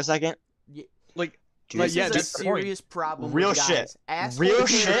this for a second? Like, Dude, This yeah, is a that's the point. serious problem. Real with guys. shit. Asshole Real hair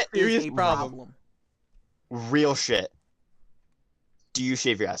shit. is Serious a problem. Real shit. Do you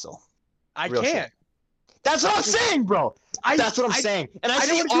shave your asshole? I Real can't. shit. That's what I'm saying, bro. That's what I'm saying. And I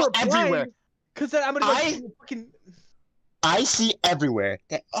see don't it want to do it everywhere. Because then I'm gonna go fucking. I see everywhere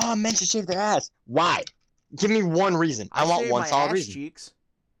that men should shave their ass. Why? Give me one reason. I want shave one my solid ass reason. cheeks.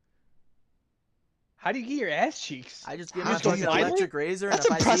 How do you get your ass cheeks? I just get You my just go fucking slide it? electric razor. That's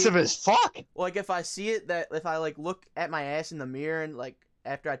and if impressive I see as fuck. like if I see it, that if I like look at my ass in the mirror and like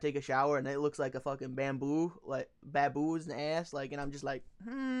after I take a shower and it looks like a fucking baboon's ass, like, and I'm just like,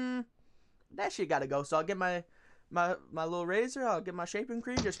 that shit gotta go. So I'll get my little razor. I'll get my shaving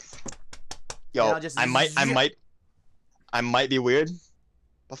cream. Yo, I'll just I might be weird,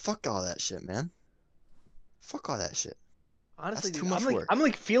 but fuck all that shit, man. Fuck all that shit. Honestly, That's dude, too much work. I'm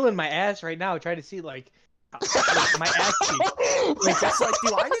like feeling my ass right now, trying to see like my ass cheeks. Like that's like,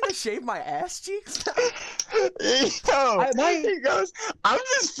 do I need to shave my ass cheeks? Yo, he goes, I'm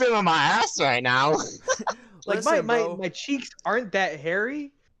just feeling my ass right now. Like Listen, my cheeks aren't that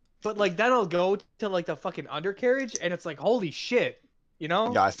hairy, but like then I'll go to like the fucking undercarriage and it's like holy shit, you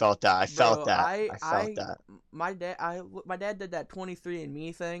know? Yeah, I felt that. I felt that. I felt that. My dad did that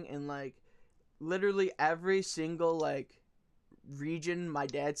 23andMe thing, and like literally every single like region my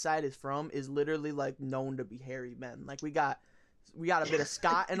dad's side is from is literally like known to be hairy men. Like we got a bit of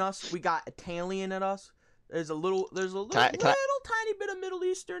Scot in us, we got Italian in us. There's a little little tiny bit of Middle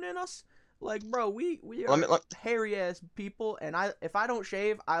Eastern in us. Like, bro, we are hairy ass people, and if I don't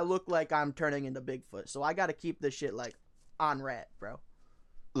shave, I look like I'm turning into Bigfoot. So I gotta keep this shit like on rat, bro.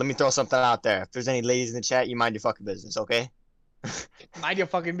 Let me throw something out there. If there's any ladies in the chat, you mind your fucking business, okay? Mind your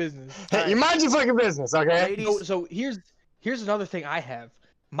fucking business. You mind your fucking business, okay? Ladies, So here's another thing I have.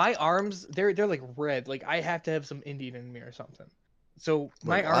 My arms, they're like red. Like I have to have some Indian in me or something. So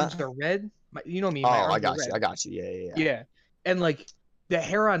my arms are red. You know me. My arms I got are you. red. I got you. Yeah. Yeah, and like the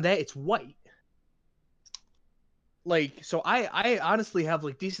hair on that, it's white. Like, so I honestly have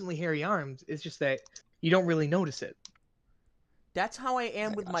like decently hairy arms. It's just that you don't really notice it. that's how I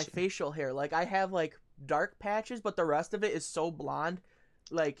am with my facial hair. Like I have like dark patches, but the rest of it is so blonde.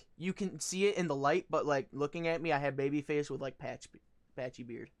 Like you can see it in the light, but like looking at me, I have baby face with like patchy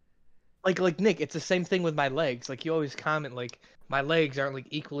beard. Like Nick, it's the same thing with my legs. Like you always comment like my legs aren't like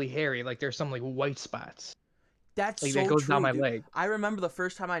equally hairy. Like there's some like white spots. That's Like so that goes true, down my dude. leg. I remember the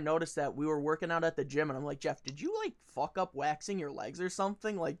first time I noticed that we were working out at the gym, and I'm like, Jeff, did you like fuck up waxing your legs or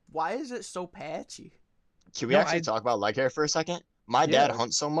something? Like, why is it so patchy? Can we actually talk about leg hair for a second? My dad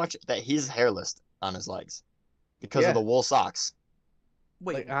hunts so much that he's hairless on his legs because of the wool socks.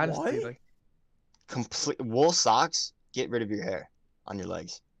 Wait, Like, honestly, what? like Complete wool socks get rid of your hair on your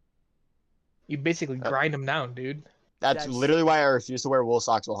legs. you basically grind them down, dude. That's literally why I refuse to wear wool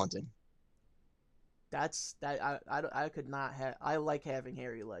socks while hunting. I could not have. I like having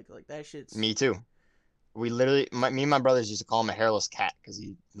hairy legs. Like that shit's. Me too. We literally, me and my brothers used to call him a hairless cat because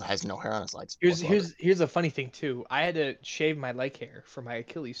he has no hair on his legs. Here's a funny thing too. I had to shave my leg hair for my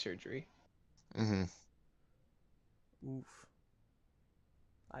Achilles surgery. Mm-hmm. Oof.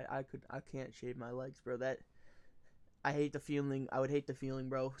 I can't shave my legs, bro. I hate the feeling. I would hate the feeling,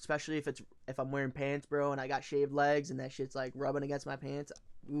 bro. Especially if I'm wearing pants, bro, and I got shaved legs and that shit's like rubbing against my pants.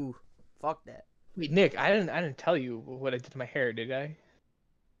 Ooh, fuck that. Wait, Nick, I didn't tell you what I did to my hair, did I?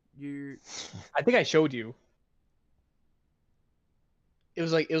 I think I showed you. It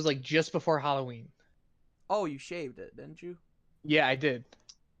was like just before Halloween. Oh, you shaved it, didn't you? Yeah, I did.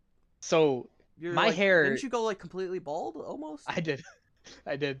 So My hair. Didn't you go like completely bald almost? I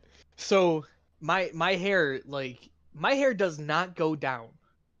did. So my hair, like, my hair does not go down.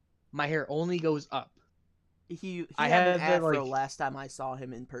 My hair only goes up. He I had an had the, afro like- last time I saw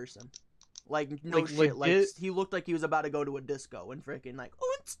him in person. Like no Like, shit. Like legit- he looked like he was about to go to a disco and freaking like.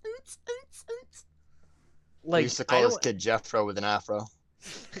 We Like, used to call this kid Jeffro with an afro.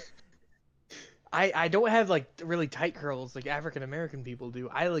 I don't have like really tight curls like African American people do.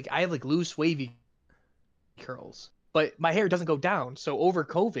 I have like loose wavy curls, but my hair doesn't go down. So over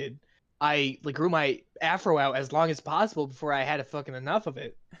COVID, I like grew my afro out as long as possible before I had a fucking enough of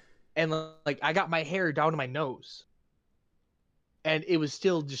it, and like I got my hair down to my nose, and it was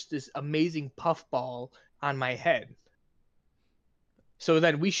still just this amazing puffball on my head. So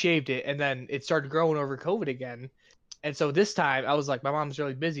then we shaved it, and then it started growing over COVID again, and so this time I was like, my mom's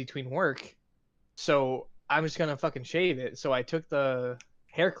really busy between work. So I'm just gonna fucking shave it. So I took the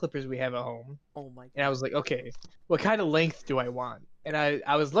hair clippers we have at home, Oh my god. and I was like, okay, what kind of length do I want? And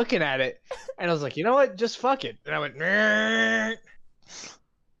I was looking at it, and I was like, you know what, just fuck it. And I went, "Nah."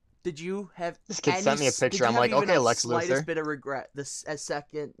 Did you have This kid any sent me a s- did picture. you I'm have like, even okay, a Lex slightest Luthor. bit of regret this as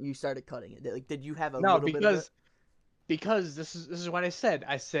second you started cutting it? Like, did you have a No, little bit of it? because this is what I said.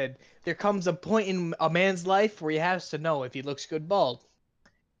 I said there comes a point in a man's life where he has to know if he looks good bald.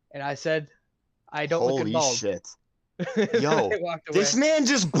 And I said, I don't look Holy good bald. shit. And then Yo, I walked This away. man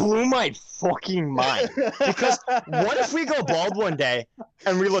just blew my fucking mind. Because what if we go bald one day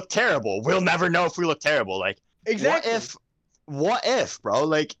and we look terrible? We'll never know if we look terrible. Like, Exactly. what if, bro?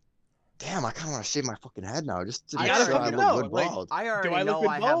 Like, damn, I kind of want to shave my fucking head now just to I make gotta sure I fucking look know, good like, bald. I already I look know good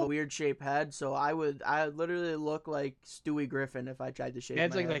I have a bald? weird shaped head, so I would literally look like Stewie Griffin if I tried to shave Yeah,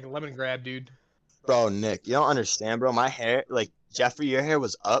 it's my like head. a lemon grab, dude. Bro, Nick, you don't understand, bro. My hair, like, Jeffrey, your hair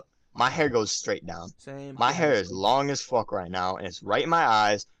was up. My hair goes straight down. Same. My hair is long as fuck right now, and it's right in my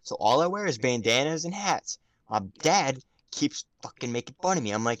eyes, so all I wear is bandanas and hats. My dad keeps fucking making fun of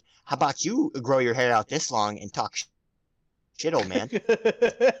me. I'm like, how about you grow your hair out this long and talk shit, old man?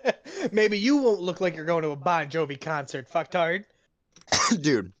 Maybe you won't look like you're going to a Bon Jovi concert, fucktard.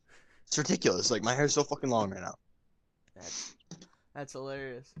 Dude, it's ridiculous. Like, my hair's so fucking long right now. That's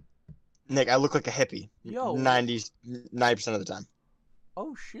hilarious. Nick, I look like a hippie. Yo. 90% of the time.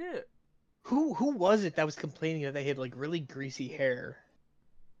 Oh shit. Who was it that was complaining that they had like really greasy hair?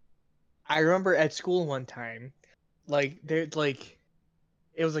 I remember at school one time, like they're like,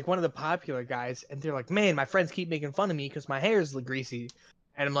 it was like one of the popular guys, and they're like, "Man, my friends keep making fun of me because my hair is greasy,"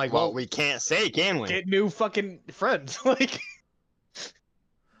 and I'm like, Well, "Well, we can't say, can we? get new fucking friends." Like,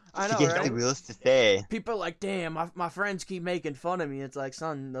 I know, Get right? the wheels to say. People are like, damn, my friends keep making fun of me. It's like,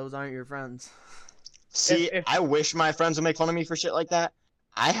 son, those aren't your friends. See, if- I wish my friends would make fun of me for shit like that.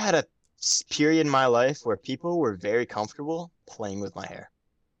 I had a period in my life where people were very comfortable playing with my hair.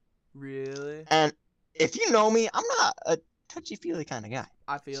 Really? And if you know me, I'm not a touchy-feely kind of guy.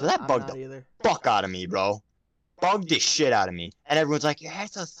 I feel So that I'm bugged not the either. Fuck out of me, bro. Bugged the shit out of me. And everyone's like, your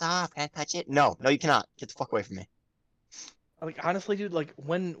hair's so soft, can't touch it. No, you cannot. Get the fuck away from me. like honestly, dude, like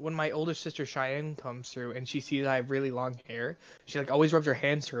when my older sister Cheyenne comes through and she sees I have really long hair, she like always rubs her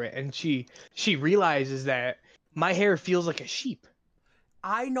hands through it, and she realizes that my hair feels like a sheep.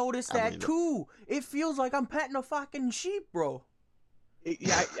 I noticed I that believe it. too. It feels like I'm petting a fucking sheep, bro.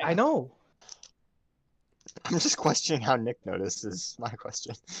 Yeah, I know. I'm just questioning how Nick noticed is my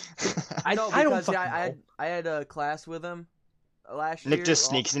question. I No, I don't because fucking I know. had a class with him last year. Nick just Well,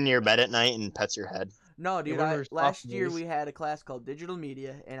 sneaks into your bed at night and pets your head. No, dude. when we were Last year sophomores. we had a class called digital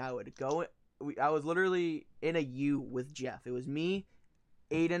media, and I would go. I was literally in a U with Jeff. It was me,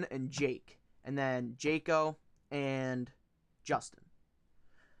 Aiden, and Jake, and then Jaco and Justin.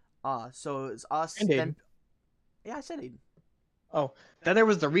 So it was us. And Then, Aiden. yeah, I said Aiden. Oh, then there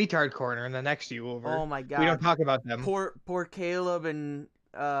was the retard corner in the next you over. Oh my god. We don't talk about them. Poor Caleb and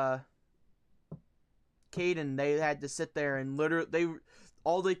Caden, they had to sit there and literally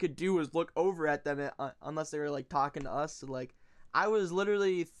all they could do was look over at them unless they were like talking to us. So like I was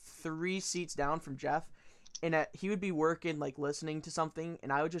literally 3 seats down from Jeff, and he would be working like listening to something,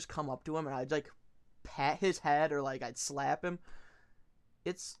 and I would just come up to him and I'd like pat his head or like I'd slap him.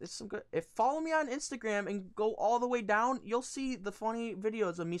 It's some good. If follow me on Instagram and go all the way down, you'll see the funny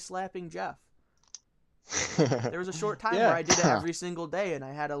videos of me slapping Jeff. There was a short time Yeah. where I did it every single day, and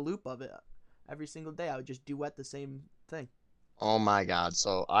I had a loop of it. Every single day, I would just duet the same thing. Oh my god,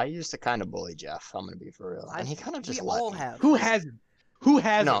 so I used to kind of bully Jeff, I'm gonna be for real. And he kind of We just let all me. have. Who hasn't? Who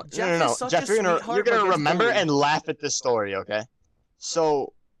hasn't? No, Jeff no. is such Jeff, a you're sweetheart, gonna but gets remember bullied. and laugh at this story, okay?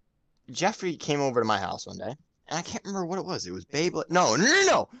 So, Jeffrey came over to my house one day, and I can't remember what it was. It was Beyblade. No. It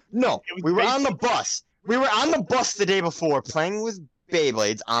was We were on the Beyblade. bus. We were on the bus the day before playing with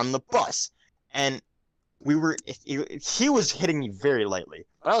Beyblades on the bus. and he was hitting me very lightly,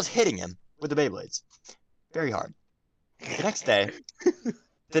 but I was hitting him with the Beyblades very hard.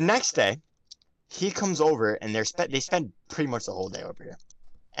 The next day, he comes over and they spend pretty much the whole day over here.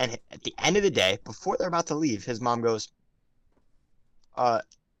 And at the end of the day, before they're about to leave, his mom goes,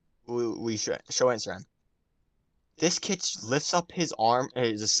 we show Instagram. This kid lifts up his arm,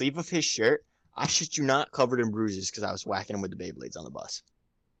 the sleeve of his shirt. I shit you not, covered in bruises because I was whacking him with the Beyblades on the bus.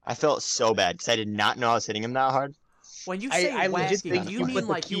 I felt so bad because I did not know I was hitting him that hard. When you say whacking, do you mean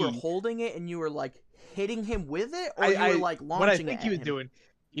like key. you were holding it and you were like hitting him with it, or you were like launching it? What I think he was doing,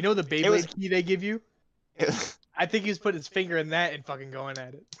 you know the Beyblade key they give you? I think he was putting his finger in that and fucking going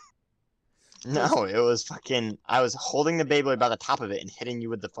at it. No, it was fucking. I was holding the Beyblade by the top of it and hitting you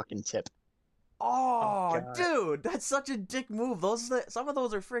with the fucking tip. Oh, dude, that's such a dick move. Some of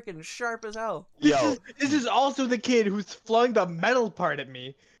those are freaking sharp as hell. Yo, this is also the kid who's flung the metal part at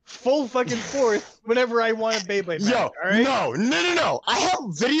me full fucking force whenever I want a Beyblade. Yo, right? No. I have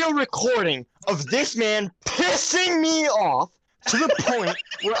video recording of this man pissing me off to the point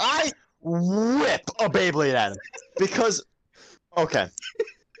where I rip a Beyblade at him because. Okay.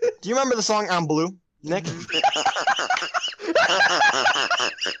 Do you remember the song "I'm Blue," Nick?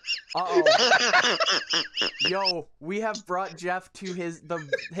 Uh-oh. Yo, we have brought Jeff to his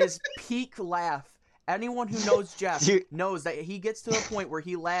peak laugh. Anyone who knows Jeff knows that he gets to the point where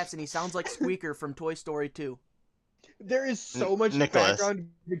he laughs and he sounds like Squeaker from Toy Story 2. There is so much background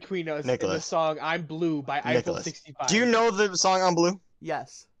between us in the song "I'm Blue" by Eiffel65. Do you know the song "I'm Blue"?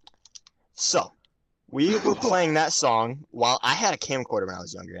 Yes. So, we were playing that song while I had a camcorder when I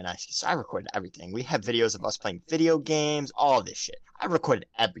was younger, and I recorded everything. We have videos of us playing video games, all this shit. I recorded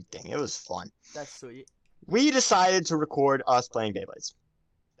everything. It was fun. That's sweet. We decided to record us playing Beyblades.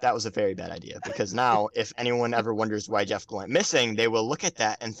 That was a very bad idea, because now, if anyone ever wonders why Jeff went missing, they will look at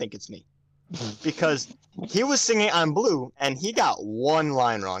that and think it's me. Because he was singing "I'm Blue," and he got one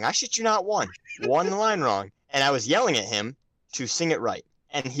line wrong. I shit you not, one line wrong. And I was yelling at him to sing it right.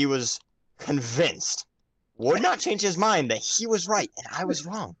 And he was convinced, would not change his mind, that he was right and I was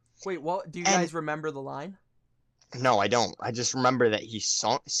wrong. Wait, what? Do you guys remember the line? No, I don't. I just remember that he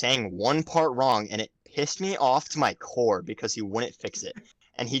sang one part wrong, and it pissed me off to my core because he wouldn't fix it.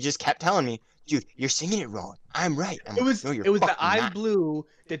 And he just kept telling me, dude, you're singing it wrong. I'm right. It was the "I'm Blue,"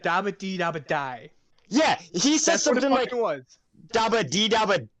 the "dabba dee dabba die." Yeah, he said something like "dabba dee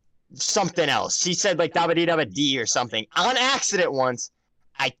dabba" something else. He said like "dabba dee dabba dee" or something on accident once,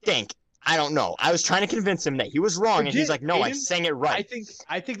 I think. I don't know. I was trying to convince him that he was wrong, and he's like, "No, I sang it right."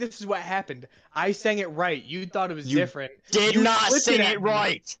 I think this is what happened. I sang it right. You thought it was different. Did not sing it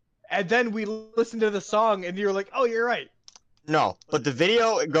right. And then we listened to the song, and you were like, "Oh, you're right." No, but the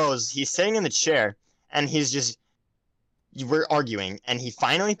video goes, he's sitting in the chair, and we're arguing, and he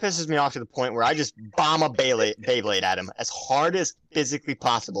finally pisses me off to the point where I just bomb a Beyblade at him as hard as physically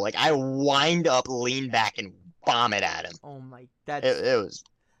possible. Like, I wind up, lean back, and bomb it at him. Oh my, it was...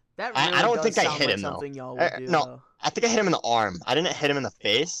 That really I don't think I hit like him, though. Y'all would do, no, though. I think I hit him in the arm. I didn't hit him in the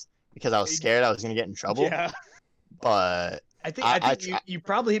face because I was scared I was going to get in trouble. Yeah. But... I think you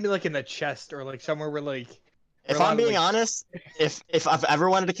probably hit me, like, in the chest or, like, somewhere where, like... If I'm being honest, if I've ever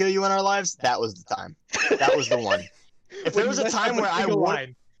wanted to kill you in our lives, that was the time. That was the one. If there was a time where I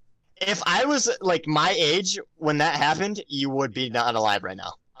would... If I was, like, my age when that happened, you would be not alive right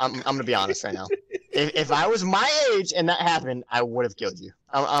now. I'm going to be honest right now. If I was my age and that happened, I would have killed you.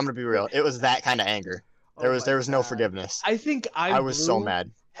 I'm going to be real. It was that kind of anger. There was no forgiveness. I think I was so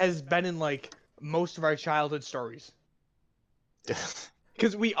mad. Has been in, like, most of our childhood stories.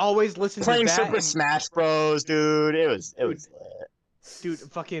 Because we always listen to that. Playing Super Smash Bros, dude. It was lit. Dude,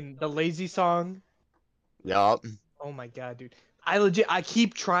 fucking the Lazy song. Yup. Oh my god, dude. I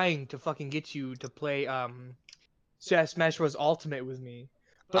keep trying to fucking get you to play Smash Bros Ultimate with me.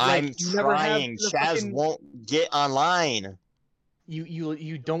 But like, I'm trying. Chaz won't get online.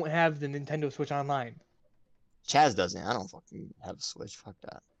 You don't have the Nintendo Switch online. Chaz doesn't. I don't fucking have a Switch. Fuck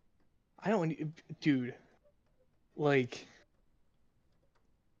that. I don't, dude. Like,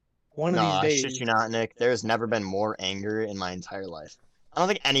 one of these days. No, shit you not, Nick. There's never been more anger in my entire life. I don't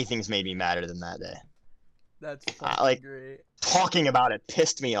think anything's made me madder than that day. That's fucking great. Talking about it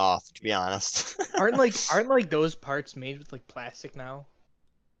pissed me off, to be honest. aren't like those parts made with like plastic now?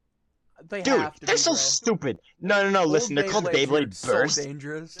 They Dude, have to they're be, so bro. stupid. No. Listen, they're called Beyblade Burst. So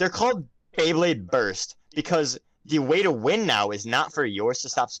dangerous. They're called Beyblade Burst because the way to win now is not for yours to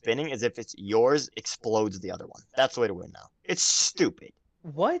stop spinning, as if it's yours explodes the other one. That's the way to win now. It's stupid.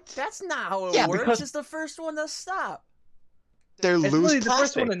 What? That's not how it works. Because it's the first one to stop. They're it's loose really plastic. the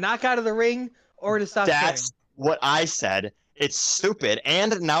first one to knock out of the ring or to stop spinning. That's what I said. It's stupid.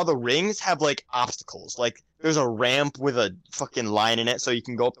 And now the rings have like obstacles. Like there's a ramp with a fucking line in it, so you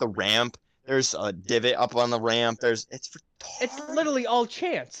can go up the ramp. There's a divot up on the ramp. It's It's retarded. literally all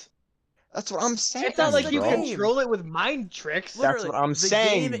chance. That's what I'm saying. It's not That's like the you game. control it with mind tricks. That's what I'm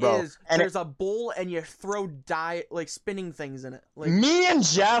saying, the game bro. is And there's a bowl and you throw like spinning things in it. Like me and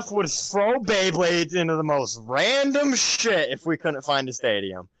Jeff would throw Beyblades into the most random shit if we couldn't find a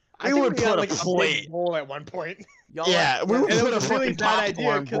stadium. I We think would we had put like a a plate. big bowl at one point. y'all Yeah, we would And it put a was a really fucking bad idea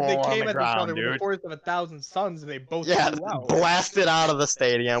popcorn because they bowl on came the at each ground, other with the dude. force of 1,000 suns and they both Yeah, flew out. blast it out of the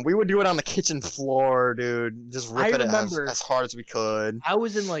stadium. We would do it on the kitchen floor, dude. Just rip it remember- as hard as we could. I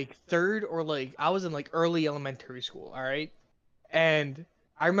was in like I was in like early elementary school, all right? And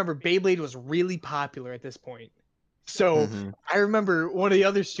I remember Beyblade was really popular at this point. So Mhm. I remember one of the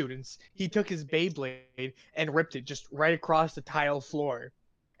other students, he took his Beyblade and ripped it just right across the tile floor.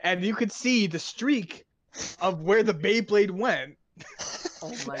 And you could see the streak of where the Beyblade went. Oh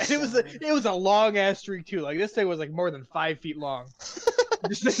my And God. it was a long ass streak too. Like this thing was like more than 5 feet long.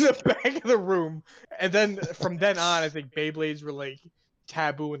 Just in the back of the room. And then from then on, I think Beyblades were like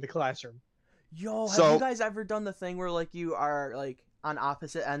taboo in the classroom. Yo, have So- you guys ever done the thing where like you are like on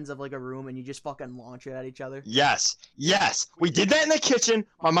opposite ends of like a room and you just fucking launch it at each other? Yes, we did that in the kitchen.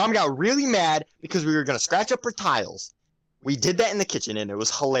 My mom got really mad because we were gonna scratch up her tiles. We did that in the kitchen and it was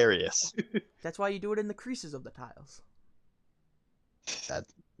hilarious. That's why you do it in the creases of the tiles.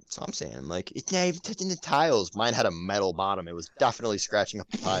 That's what I'm saying. Like, it's not even touching the tiles. Mine had a metal bottom. It was definitely scratching up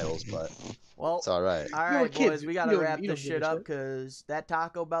the tiles, but Well, it's all right. all You were right, kids, boys, we you gotta don't- wrap you don't this give shit a up shit. because that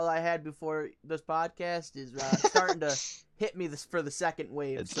Taco Bell I had before this podcast is starting to hit me for the second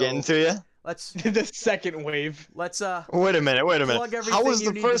wave. It's so getting to you. let's The second wave. Wait a minute. Plug How everything was you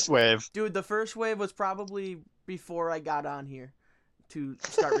the need first wave? dude. The first wave was probably before I got on here to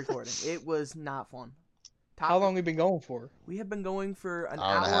start recording. It was not fun. How long we been going for? We have been going for an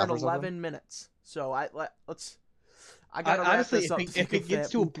Hour and a hour half and or something? 11 minutes. So I I, gotta wrap honestly, this up. if it gets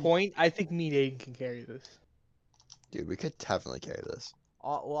to a point, I think me and Aiden can carry this. Dude, we could definitely carry this.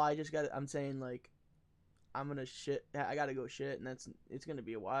 Well, I just got. I'm saying like, I'm gonna shit. I gotta go shit, and it's gonna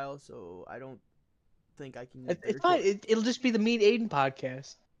be a while. So I don't think I can. It's fine. It'll just be the Me and Aiden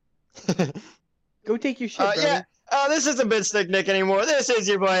podcast. Go take your shit, brother. Yeah. This isn't Big Stick Nick anymore. This is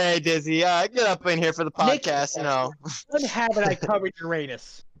your boy A Dizzy. Get up in here for the Nick- podcast, you know. When haven't I covered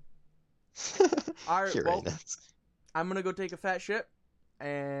Uranus? All right. Well, Uranus. I'm gonna go take a fat shit,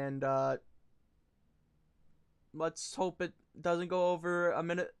 and let's hope it doesn't go over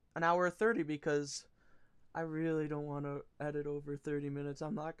an hour 30, because I really don't want to edit over 30 minutes.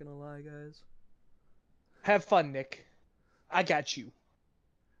 I'm not gonna lie, guys. Have fun, Nick. I got you.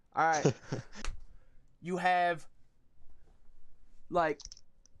 All right. You have like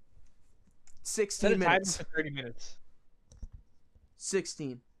Set 16 a timer minutes. for 30 minutes.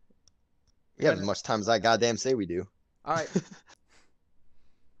 16. We have as much time as I goddamn say we do. All right.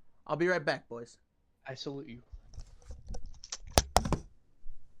 I'll be right back, boys. I salute you.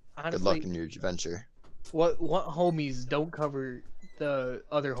 Good luck Honestly, in your venture. what homies don't cover the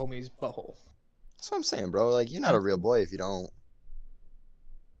other homies' butthole? That's what I'm saying, bro. Like, you're not a real boy if you don't.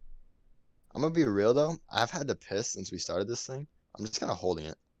 I'm gonna be real though. I've had to piss since we started this thing. I'm just kind of holding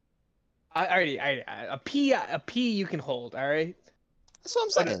it. A pee you can hold, all right. That's what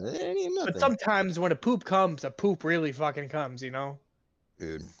I'm saying. It ain't even nothing. But sometimes when a poop comes, a poop really fucking comes, you know.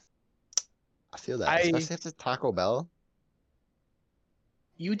 Dude, I feel that, especially after Taco Bell.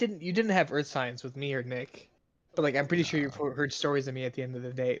 You didn't have earth science with me or Nick, but like I'm pretty sure you've heard stories of me at the end of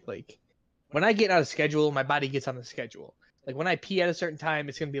the day. Like when I get out of schedule, my body gets on the schedule. Like when I pee at a certain time,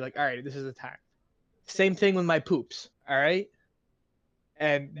 it's gonna be like, all right, this is the time. Same thing with my poops, all right.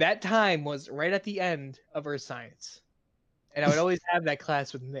 And that time was right at the end of earth science, and I would always have that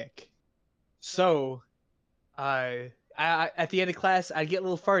class with Nick. So, I at the end of class, I'd get a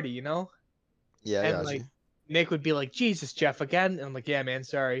little farty, you know. Yeah, I And got like you. Nick would be like, "Jesus, Jeff, again?" And I'm like, "Yeah, man,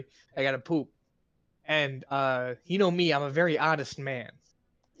 sorry, I gotta poop." And you know me, I'm a very honest man.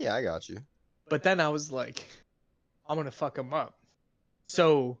 Yeah, I got you. But then I was like, I'm gonna fuck him up.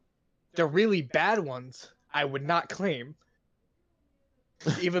 So the really bad ones, I would not claim.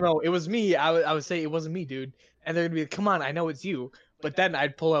 Even though it was me, I would say it wasn't me, dude. And they're gonna be like, "Come on, I know it's you." But then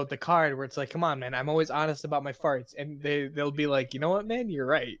I'd pull out the card where it's like, "Come on, man, I'm always honest about my farts," and they'll be like, "You know what, man, you're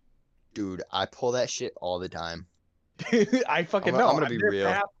right." Dude, I pull that shit all the time. I fucking I'm know. gonna be there for real.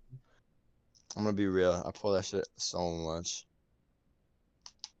 half- I'm gonna be real. I pull that shit so much.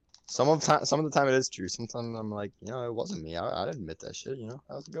 Some of the time it is true. Sometimes I'm like, you know, it wasn't me. I'd admit that shit. You know,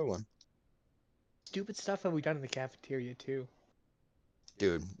 that was a good one. Stupid stuff have we done in the cafeteria too?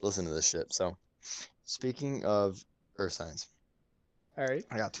 Dude, listen to this shit. So, speaking of Earth science. All right.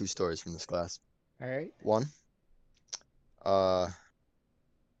 I got 2 stories from this class. All right. One, okay.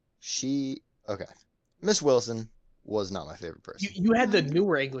 Miss Wilson was not my favorite person. You had the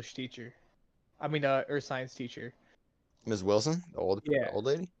newer English teacher. I mean, Earth science teacher. Miss Wilson, the old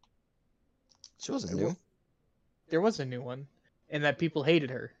lady. She wasn't new. There was a new one, and that people hated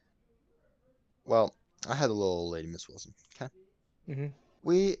her. Well, I had a little old lady, Miss Wilson. Okay. Mm-hmm.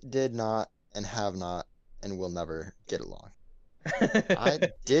 We did not and have not and will never get along. I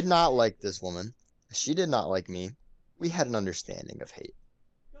did not like this woman. She did not like me. We had an understanding of hate.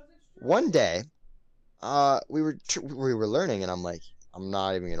 One day, we were learning, and I'm like, I'm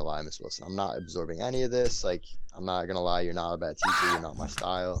not even gonna lie, Miss Wilson. I'm not absorbing any of this. Like, I'm not gonna lie. You're not a bad teacher. You're not my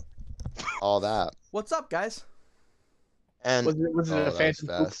style. All that. What's up, guys? And was it a fancy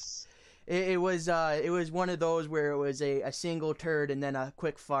poop? It was one of those where it was a single turd and then a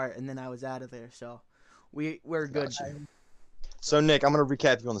quick fart, and then I was out of there. So we're good. Gotcha. So Nick, I'm gonna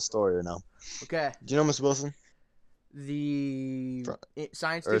recap you on the story right now. Okay. Do you know Miss Wilson? The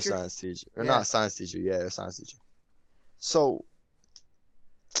science Earth teacher? science teacher. Or not science teacher, Earth science teacher. So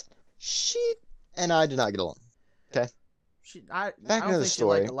she and I did not get along. Okay? I Back don't into the think she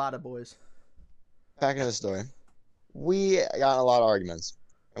story. liked a lot of boys. Back into the story. We got in a lot of arguments.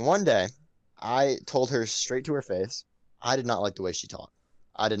 And one day, I told her straight to her face, I did not like the way she taught.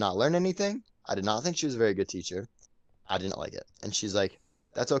 I did not learn anything. I did not think she was a very good teacher. I didn't like it. And she's like,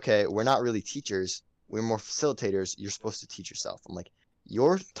 that's okay. We're not really teachers. We're more facilitators. You're supposed to teach yourself. I'm like,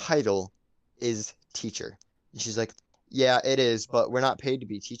 your title is teacher. And she's like, yeah, it is, but we're not paid to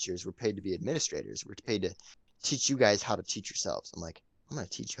be teachers. We're paid to be administrators. We're paid to teach you guys how to teach yourselves. I'm like, I'm going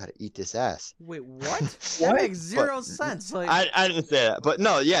to teach you how to eat this ass. Wait, what? That makes zero sense. Like, I didn't say that. But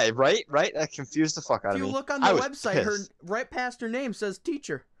no, yeah, right? That confused the fuck out of me. if you look on the website, her right past her name says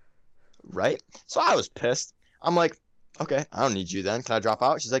teacher. Right? So I was pissed. I'm like, okay, I don't need you then. Can I drop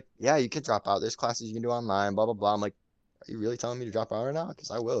out? She's like, yeah, you can drop out. There's classes you can do online, blah, blah, blah. I'm like, are you really telling me to drop out right now? Because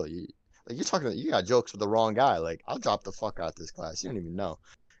I will. You got jokes with the wrong guy. Like, I'll drop the fuck out this class. You don't even know.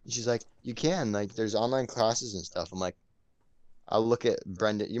 And she's like, you can. Like, there's online classes and stuff. I'm like, I'll look at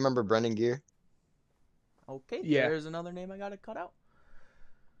Brendan. You remember Brendan Gear? Okay, yeah. There's another name I got to cut out.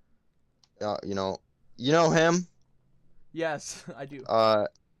 You know him? Yes, I do.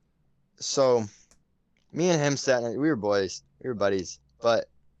 So me and him sat, we were boys, we were buddies, but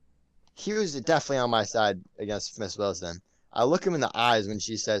he was definitely on my side against Miss Wilson. I look him in the eyes when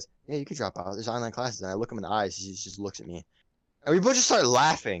she says, yeah, you can drop out. There's online classes. And I look him in the eyes. She just looks at me. And we both just start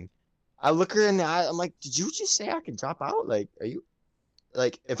laughing. I look her in the eye. I'm like, did you just say I can drop out? Like, are you,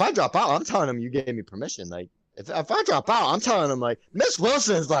 like, if I drop out, I'm telling him you gave me permission. Like, if I drop out, I'm telling him, like, Miss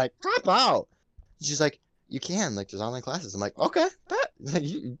Wilson's like, drop out. She's like, you can. Like, there's online classes. I'm like, okay, bet. Like,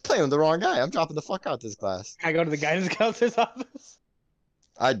 you playing with the wrong guy. I'm dropping the fuck out this class. I go to the guidance counselor's office.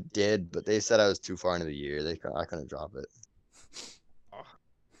 I did, but they said I was too far into the year. I couldn't drop it.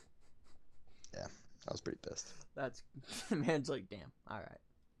 Yeah, I was pretty pissed. That's man's like, damn. All right.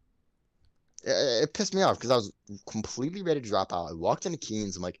 It pissed me off because I was completely ready to drop out. I walked into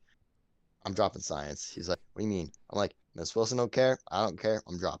Keen's. I'm like, I'm dropping science. He's like, what do you mean? I'm like, Miss Wilson don't care. I don't care.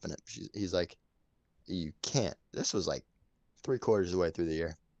 I'm dropping it. He's like, you can't. This was like 3/4 of the way through the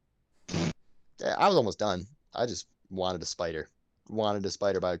year. Yeah, I was almost done. I just wanted a spider. Wanted a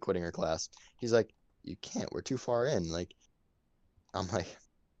spider by quitting her class. He's like, you can't. We're too far in. Like, I'm like,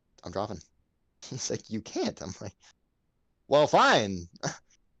 I'm dropping. He's like, you can't. I'm like, well, fine.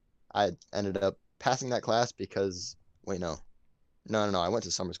 I ended up passing that class because, wait, no. I went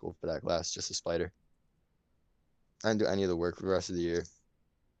to summer school for that class, just a spider. I didn't do any of the work for the rest of the year.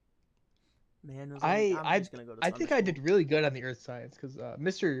 Man, I think I did really good on the earth science because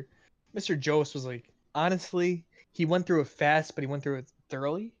Mr. Jost was like, honestly, he went through it fast, but he went through it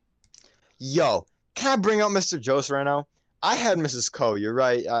thoroughly. Yo, can I bring up Mr. Jost right now? I had Mrs. Coe. You're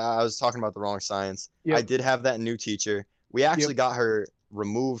right. I was talking about the wrong science. Yep. I did have that new teacher. We actually got her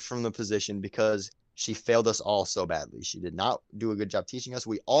removed from the position because she failed us all so badly. She did not do a good job teaching us.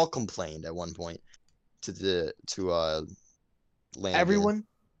 We all complained at one point to Lanigan.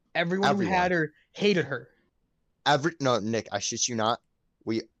 Everyone who had her hated her. No, Nick, I shit you not.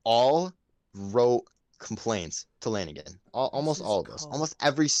 We all wrote complaints to Lanigan. Almost all of us. Almost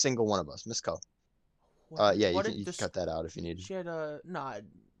every single one of us. Miss Coe. Yeah, you can cut that out if you need. She had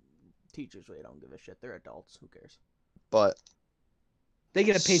teachers really don't give a shit. They're adults. Who cares? But they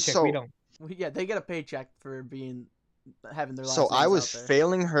get a paycheck. We don't. Yeah, they get a paycheck for having their last So I was out there.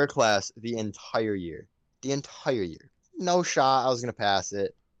 failing her class the entire year. No shot. I was gonna pass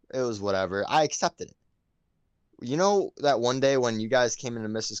it. It was whatever. I accepted it. You know that one day when you guys came into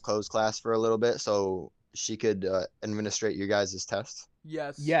Mrs. Coe's class for a little bit, so she could administrate your guys' test.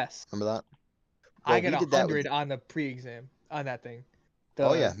 Yes. Yes. Remember that? I Well, got we did that 100 on the pre-exam on that thing.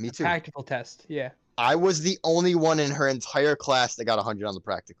 Oh, yeah, me the too. Practical test. Yeah. I was the only one in her entire class that got 100 on the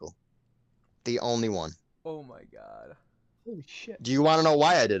practical. The only one. Oh my god. Holy shit. Do you want to know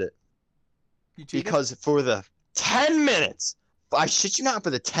why I did it? You cheated? Because for the 10 minutes, I shit you not,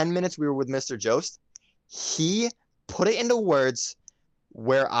 for the 10 minutes we were with Mr. Jost, he put it into words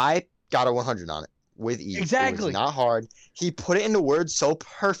where I got a 100 on it with ease. It Exactly. was not hard. He put it into words so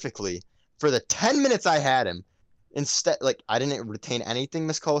perfectly for the 10 minutes I had him. Instead, like, I didn't retain anything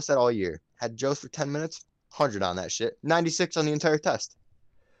Miss Cole said all year. Had Jost for 10 minutes, 100 on that shit. 96 on the entire test.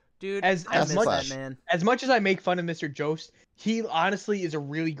 Dude, As I miss much that, man. as much as I make fun of Mr. Jost, he honestly is a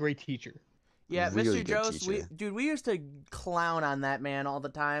really great teacher. Yeah, Really Mr. good Jost, teacher. we used to clown on that man all the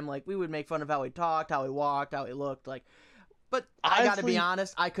time. Like, we would make fun of how he talked, how he walked, how he looked. Like, but I gotta be Honestly-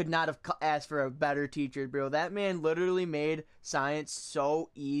 honest, I could not have asked for a better teacher, bro. That man literally made science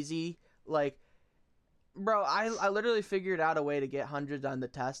so easy. Like, bro, I literally figured out a way to get hundreds on the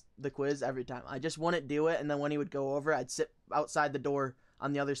test, the quiz every time. I just wouldn't do it, and then when he would go over, I'd sit outside the door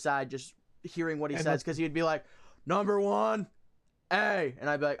on the other side, just hearing what he And says, because he'd be like, "Number 1, A," and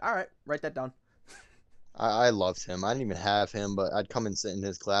I'd be like, "All right, write that down." I loved him. I didn't even have him, but I'd come and sit in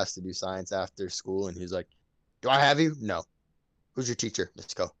his class to do science after school, and he's like, "Do I have you? No. Who's your teacher?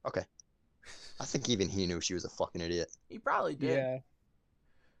 Let's go." Okay. I think even he knew she was a fucking idiot. He probably did.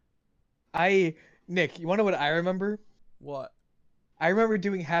 Yeah. Nick, you want to know what I remember? What? I remember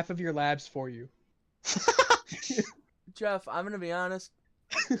doing half of your labs for you. Jeff, I'm gonna be honest.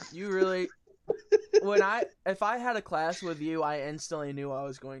 You really, if I had a class with you, I instantly knew I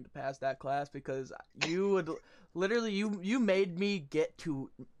was going to pass that class, because you would literally you made me get to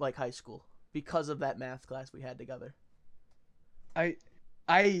like high school because of that math class we had together.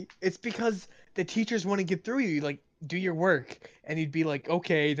 It's because the teachers want to get through you, like, do your work, and you'd be like,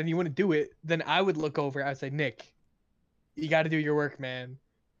 okay, then you want to do it. Then I would look over, I would say, Nick, you got to do your work, man,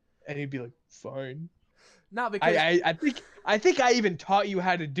 and he'd be like, fine. No, because I think I even taught you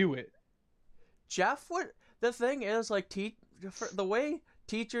how to do it. Jeff would. The thing is, like, the way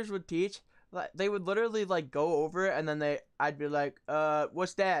teachers would teach, like, they would literally like go over it, and then I'd be like,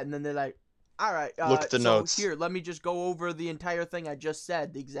 what's that? And then they're like, all right, Look at the notes. Here, let me just go over the entire thing I just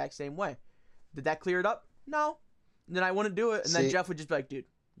said the exact same way. Did that clear it up? No. And then I wouldn't do it, and then See- Jeff would just be like, dude,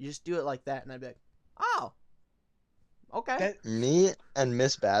 you just do it like that, and I'd be like, oh, okay. Me and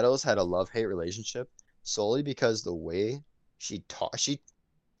Miss Battles had a love-hate relationship solely because the way she taught.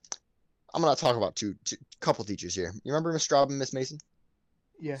 I'm gonna talk about two couple teachers here. You remember Miss Straub and Miss Mason?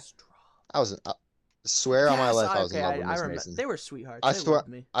 Yeah. I swear on my Yes, life I was in okay, love with I Miss remember. Mason. They were sweethearts. I They swear- loved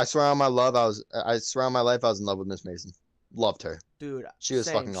me. I swear on my life I was in love with Miss Mason. Loved her. Dude, She was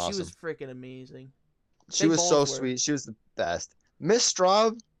same. fucking awesome. She was freaking amazing. She They was so both were. sweet. She was the best. Miss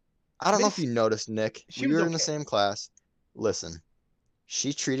Straub, I don't know if Miss- you noticed, Nick. she We was were in the okay. same class. Listen,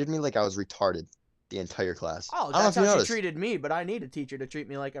 she treated me like I was retarded the entire class. Oh, I don't know that's if you how she noticed. treated me, but I need a teacher to treat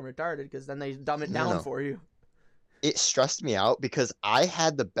me like I'm retarded, because then they dumb it No, down no. for you. It stressed me out because I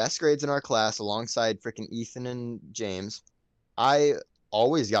had the best grades in our class alongside freaking Ethan and James. I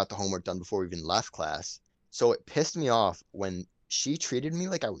always got the homework done before we even left class. So it pissed me off when she treated me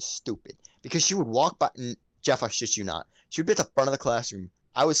like I was stupid, because she would walk by. Jeff, I shit you not. She would be at the front of the classroom.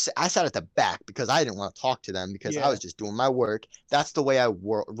 I sat at the back because I didn't want to talk to them, because I Yeah. was just doing my work. That's the way I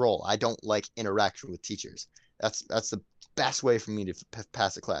roll. I don't like interaction with teachers. That's the best way for me to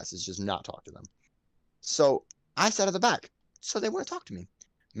pass a class, is just not talk to them. So I sat at the back, so they wouldn't talk to me.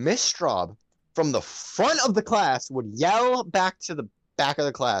 Miss Straub, from the front of the class, would yell back to the back of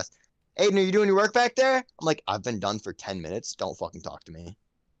the class, "Aiden, are you doing your work back there?" I'm like, "I've been done for 10 minutes. Don't fucking talk to me."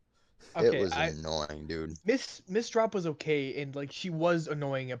 Okay, It was annoying, dude. Miss Drop was okay, and like she was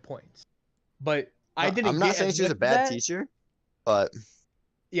annoying at points, but I No, didn't. I'm not get saying as she was a much of bad that. teacher, but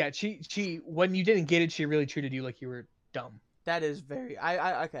Yeah, she when you didn't get it, she really treated you like you were dumb. That is very.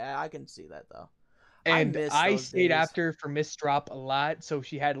 I can see that though. And miss I those stayed days. after for Miss Drop a lot, so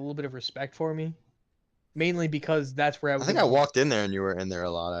she had a little bit of respect for me, mainly because that's where I I was. think I walked in there and you were in there a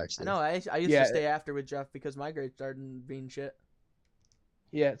lot, I actually. know. I used Yeah. to stay after with Jeff because my grades started being shit.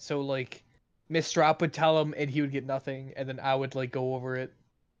 Yeah, so like Miss Drop would tell him, and he would get nothing, and then I would like go over it.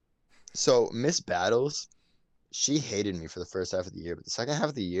 So Miss Battles, she hated me for the first half of the year, but the second half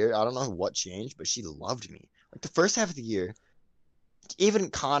of the year, I don't know what changed, but she loved me. Like the first half of the year, even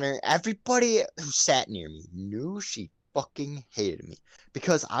Connor, everybody who sat near me knew she fucking hated me,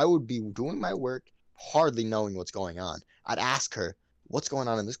 because I would be doing my work, hardly knowing what's going on. I'd ask her, "What's going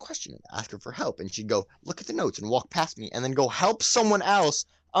on in this question?" and ask her for help, and she'd go, "Look at the notes," and walk past me, and then go help someone else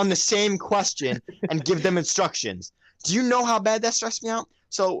on the same question and give them instructions. Do you know how bad that stressed me out?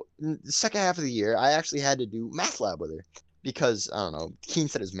 So the second half of the year, I actually had to do math lab with her because, I don't know, Keen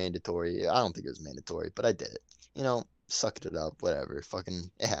said it was mandatory. I don't think it was mandatory, but I did it. You know, sucked it up, whatever.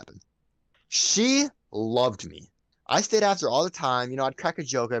 Fucking, it happened. She loved me. I stayed after all the time. You know, I'd crack a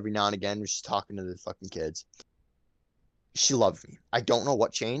joke every now and again when she's talking to the fucking kids. She loved me. I don't know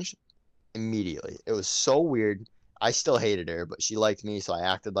what changed immediately. It was so weird. I still hated her, but she liked me, so I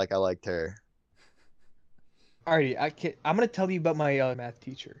acted like I liked her. Alrighty, I'm gonna tell you about my math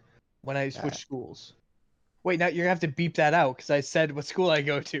teacher when I switched schools. Wait, now you're gonna have to beep that out because I said what school I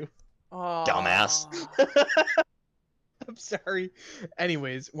go to. Dumbass. I'm sorry.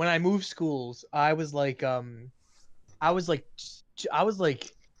 Anyways, when I moved schools, I was like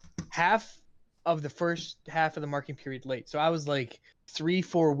half of the first half of the marking period late. So I was like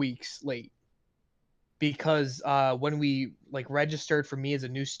 3-4 weeks late because when we like registered for me as a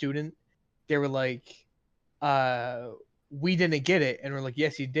new student, they were like, we didn't get it, and we're like,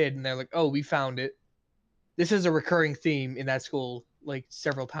 yes, you did, and they're like, oh, we found it. This is a recurring theme in that school, like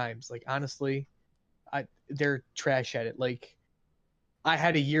several times. Like honestly, they're trash at it. Like I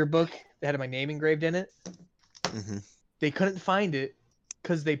had a yearbook that had my name engraved in it. Mm-hmm. They couldn't find it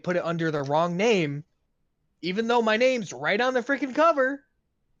because they put it under the wrong name, even though my name's right on the freaking cover.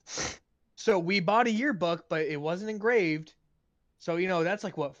 So we bought a yearbook, but it wasn't engraved. So, you know, that's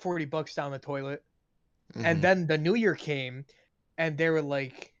like, what, $40 down the toilet. Mm-hmm. And then the new year came, and they were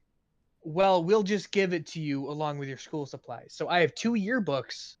like, well, we'll just give it to you along with your school supplies. So I have 2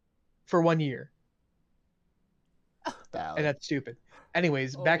 yearbooks for 1 year. Valid. And that's stupid.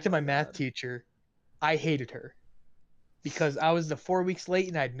 Anyways, back to my math teacher. I hated her because I was the 4 weeks late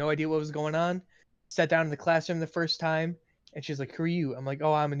and I had no idea what was going on. Sat down in the classroom the first time, and she's like, who are you? I'm like,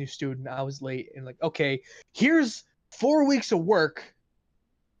 oh, I'm a new student. I was late. And like, okay, here's 4 weeks of work.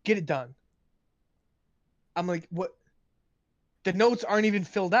 Get it done. I'm like, what? The notes aren't even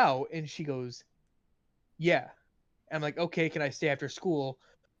filled out. And she goes, yeah. And I'm like, okay, can I stay after school?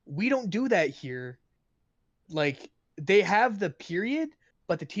 We don't do that here. Like, they have the period,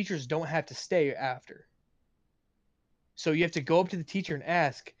 but the teachers don't have to stay after. So you have to go up to the teacher and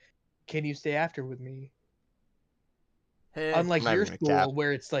ask, can you stay after with me? Hey, Unlike your school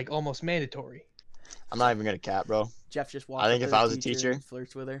where it's like almost mandatory. I'm not even gonna cap, bro. Jeff just walked. I think up if to I the was a teacher,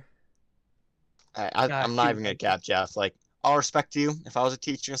 flirts with her. I'm not even gonna cap, Jeff. Like, all respect to you. If I was a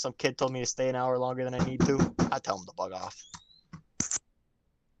teacher and some kid told me to stay an hour longer than I need to, I'd tell him to bug off.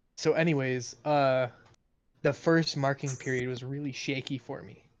 So anyways, the first marking period was really shaky for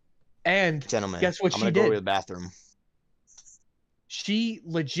me. And Gentlemen, guess what I'm she gonna did? go to the bathroom. She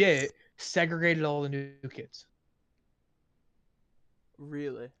legit segregated all the new kids.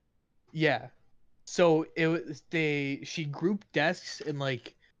 Really? Yeah. So it was she grouped desks in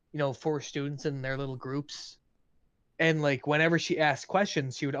like, you know, 4 students in their little groups. And like whenever she asked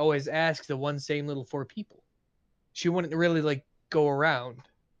questions, she would always ask the one same little 4 people. She wouldn't really like go around.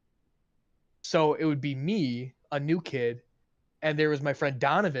 So it would be me, a new kid, and there was my friend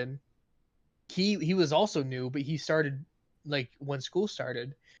Donovan. He was also new, but he started like when school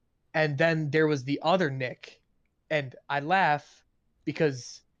started. And then there was the other Nick. And I laugh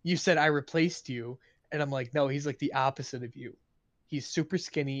because you said I replaced you, and I'm like, no, he's like the opposite of you. He's super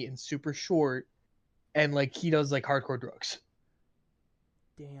skinny and super short, and like he does like hardcore drugs.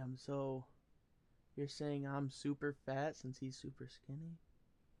 Damn, so you're saying I'm super fat since he's super skinny?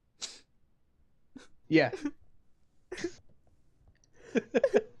 Yeah.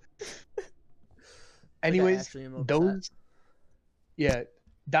 Anyways, those. Yeah,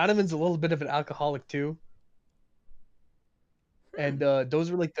 Donovan's a little bit of an alcoholic too. And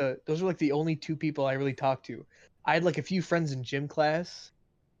those were like the only 2 people I really talked to. I had like a few friends in gym class,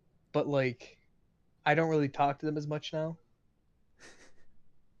 but like I don't really talk to them as much now.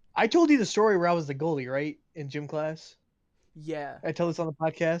 I told you the story where I was the goalie, right? In gym class. Yeah. I told this on the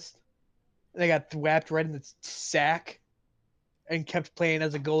podcast. And I got thwapped right in the sack and kept playing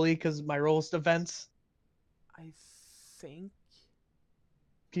as a goalie because of my roll defense. I think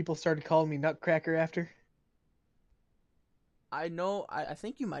people started calling me Nutcracker after. I know. I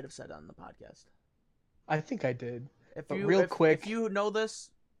think you might have said it on the podcast. I think I did. If you know this,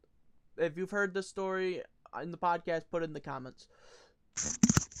 if you've heard this story in the podcast, put it in the comments.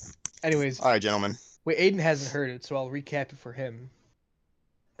 Anyways. All right, gentlemen. Wait, Aiden hasn't heard it, so I'll recap it for him.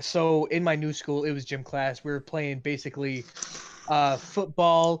 So in my new school, it was gym class. We were playing basically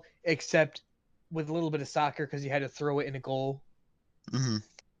football, except with a little bit of soccer because you had to throw it in a goal. Mm-hmm.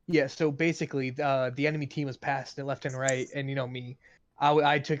 Yeah, so basically the enemy team was passing it left and right, and you know me, I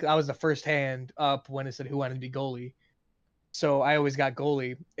was the first hand up when it said who wanted to be goalie. So I always got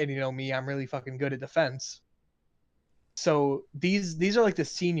goalie, and you know me, I'm really fucking good at defense. So these are like the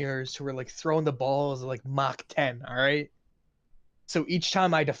seniors who were like throwing the balls like Mach 10, all right? So each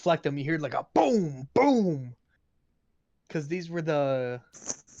time I deflect them, you hear like a boom, boom. Because these were the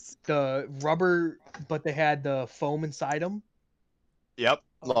rubber, but they had the foam inside them. Yep.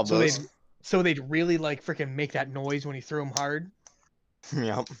 Love So those. they'd really like freaking make that noise when you threw them hard.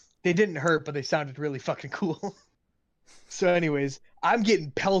 Yep. They didn't hurt, but they sounded really fucking cool. So anyways, I'm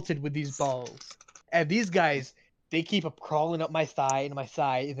getting pelted with these balls. And these guys, they keep up crawling up my thigh and my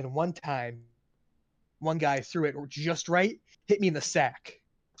thigh. And then one time, one guy threw it just right, hit me in the sack.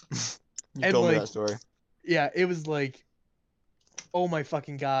 You And, told me like, that story. Yeah, it was like, oh my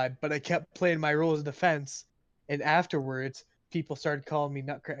fucking god. But I kept playing my role as defense. And afterwards, people started calling me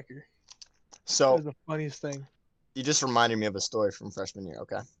Nutcracker. That So was the funniest thing. you just reminded me of a story from freshman year,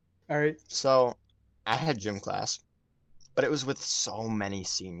 okay? All right. So I had gym class, but it was with so many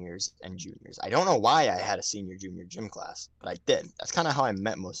seniors and juniors. I don't know why I had a senior junior gym class, but I did. That's kind of how I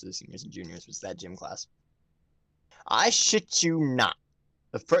met most of the seniors and juniors, was that gym class. I shit you not.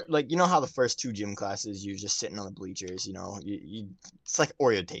 The first, like, you know how the first two gym classes you're just sitting on the bleachers, you know, you it's like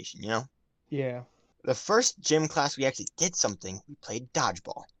orientation, you know. Yeah. The first gym class we actually did something. We played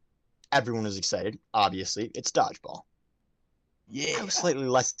dodgeball. Everyone was excited. Obviously, it's dodgeball. Yeah. I was slightly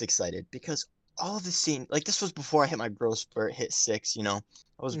less excited because all of the scene, like, this was before I hit my growth spurt, hit 6, you know.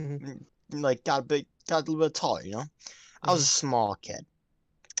 I was like got a little bit taller, you know. I was a small kid.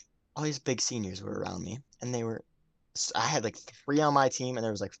 All these big seniors were around me, and I had like 3 on my team, and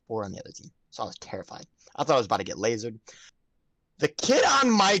there was like 4 on the other team. So I was terrified. I thought I was about to get lasered. The kid on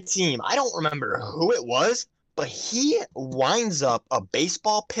my team, I don't remember who it was, but he winds up a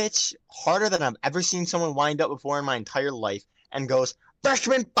baseball pitch harder than I've ever seen someone wind up before in my entire life, and goes,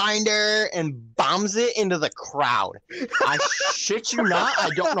 "Freshman finder," and bombs it into the crowd. I shit you not, I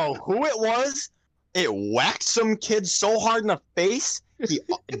don't know who it was. It whacked some kid so hard in the face, he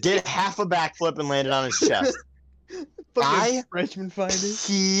did half a backflip and landed on his chest. I freshman finder.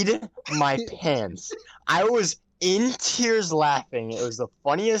 peed my pants. I was in tears laughing. It was the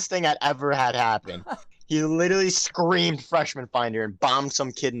funniest thing I'd ever had happen. He literally screamed "freshman finder" and bombed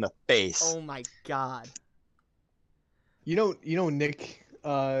some kid in the face. Oh my god. You know Nick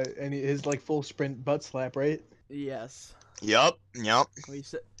and his like full sprint butt slap, right? Yes. Yep.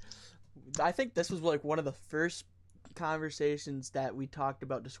 I think this was like one of the first conversations that we talked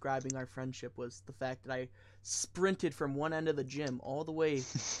about describing our friendship, was the fact that I sprinted from one end of the gym all the way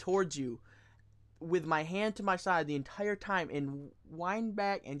towards you with my hand to my side the entire time and wind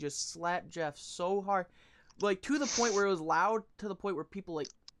back and just slapped Jeff so hard, like to the point where it was loud, to the point where people like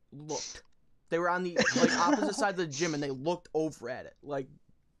looked. They were on the like opposite side of the gym and they looked over at it. Like,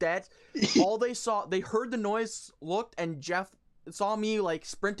 that's all they saw. They heard the noise, looked, and Jeff saw me like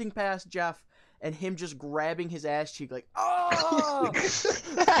sprinting past Jeff and him just grabbing his ass cheek like, oh!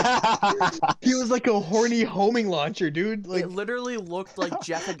 He was like a horny homing launcher, dude. Like, It literally looked like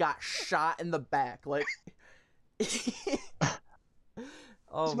Jeff had got shot in the back. Like,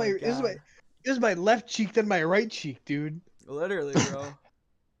 oh my god. It was my left cheek, then my right cheek, dude. Literally, bro.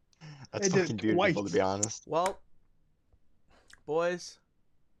 That's I did fucking it beautiful, twice. to be honest. Well, boys,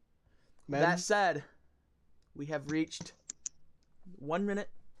 Man. that said, we have reached 1 minute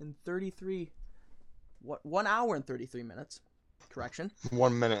and 33. 1 hour and 33 minutes. Correction.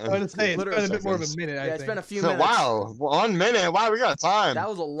 1 minute. I was gonna say, it's been a bit more of a seconds. minute, I Yeah, it's think. been a few minutes. Wow, 1 minute. Wow, we got time. That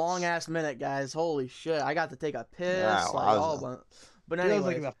was a long ass minute, guys. Holy shit! I got to take a piss. Yeah, But It was anyway,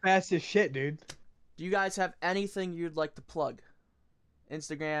 like the fastest shit, dude. do you guys have anything you'd like to plug?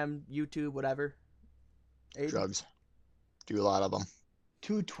 Instagram, YouTube, whatever. Aiden? Drugs. Do a lot of them.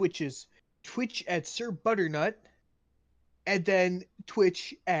 2 Twitches. Twitch at Sir Butternut, and then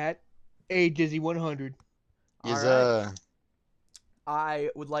Twitch at ADizzy100. Is Alright. I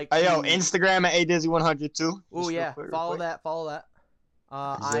would like to... Hey, yo, Instagram at ADizzy100 too. Oh Just yeah, real quick. follow that.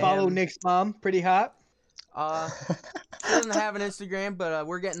 Follow Nick's mom, pretty hot. She doesn't have an Instagram, but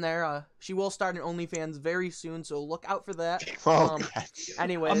we're getting there. She will start an OnlyFans very soon, so look out for that. Oh,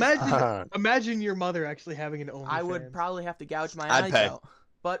 Anyways, Imagine your mother actually having an OnlyFans. I would probably have to gouge my I'd eyes pay. out.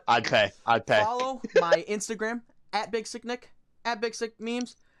 But I'd pay. follow my Instagram at Big Sick Nick, at Big Sick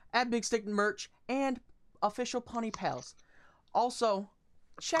Memes, at Big Sick Merch, and official PunnyPalz. Also,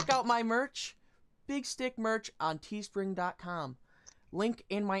 check out my merch, Big Stick Merch on teespring.com. Link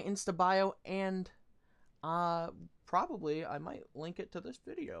in my Insta bio, and probably I might link it to this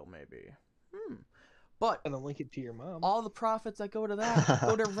video, maybe. But I'm gonna link it to your mom. all the profits that go to that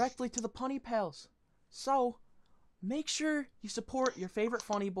go directly to the PunnyPalz. So, make sure you support your favorite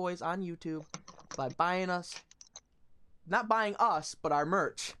funny boys on YouTube by buying us not buying us, but our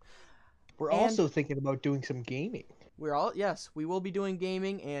merch. We're And- also thinking about doing some gaming. We will be doing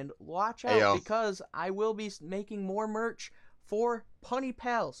gaming, and watch out Ayo. because I will be making more merch for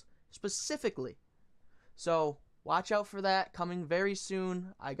PunnyPalz specifically. So watch out for that coming very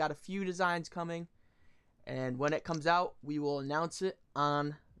soon. I got a few designs coming, and when it comes out, we will announce it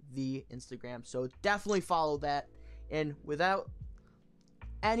on the Instagram. So definitely follow that. And without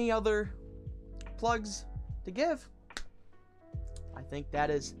any other plugs to give, I think that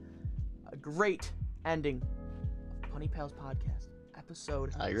is a great ending of PunnyPalz Podcast,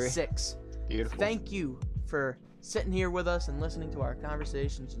 episode I agree. 6. Beautiful. Thank you for sitting here with us and listening to our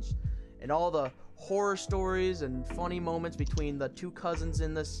conversations and all the horror stories and funny moments between the two cousins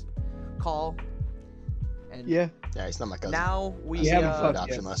in this call. And Yeah. Yeah, he's not my cousin. now we You haven't fucked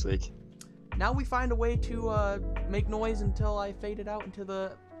Adoption yet. last week. now we find a way to make noise until I fade it out into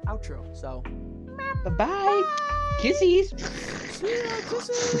the outro. So Bye-bye. Kissies.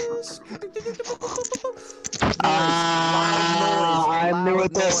 kisses. I'm new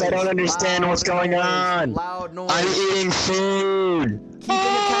at this. I don't understand what's going on. Loud noise. I'm eating food. Keep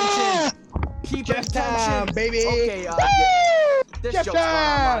attention. Keep Jeff attention. time, baby. Okay, this Jeff joke's gone on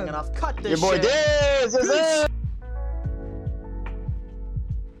long time. enough. Cut this Your boy shit. Diz. Peace.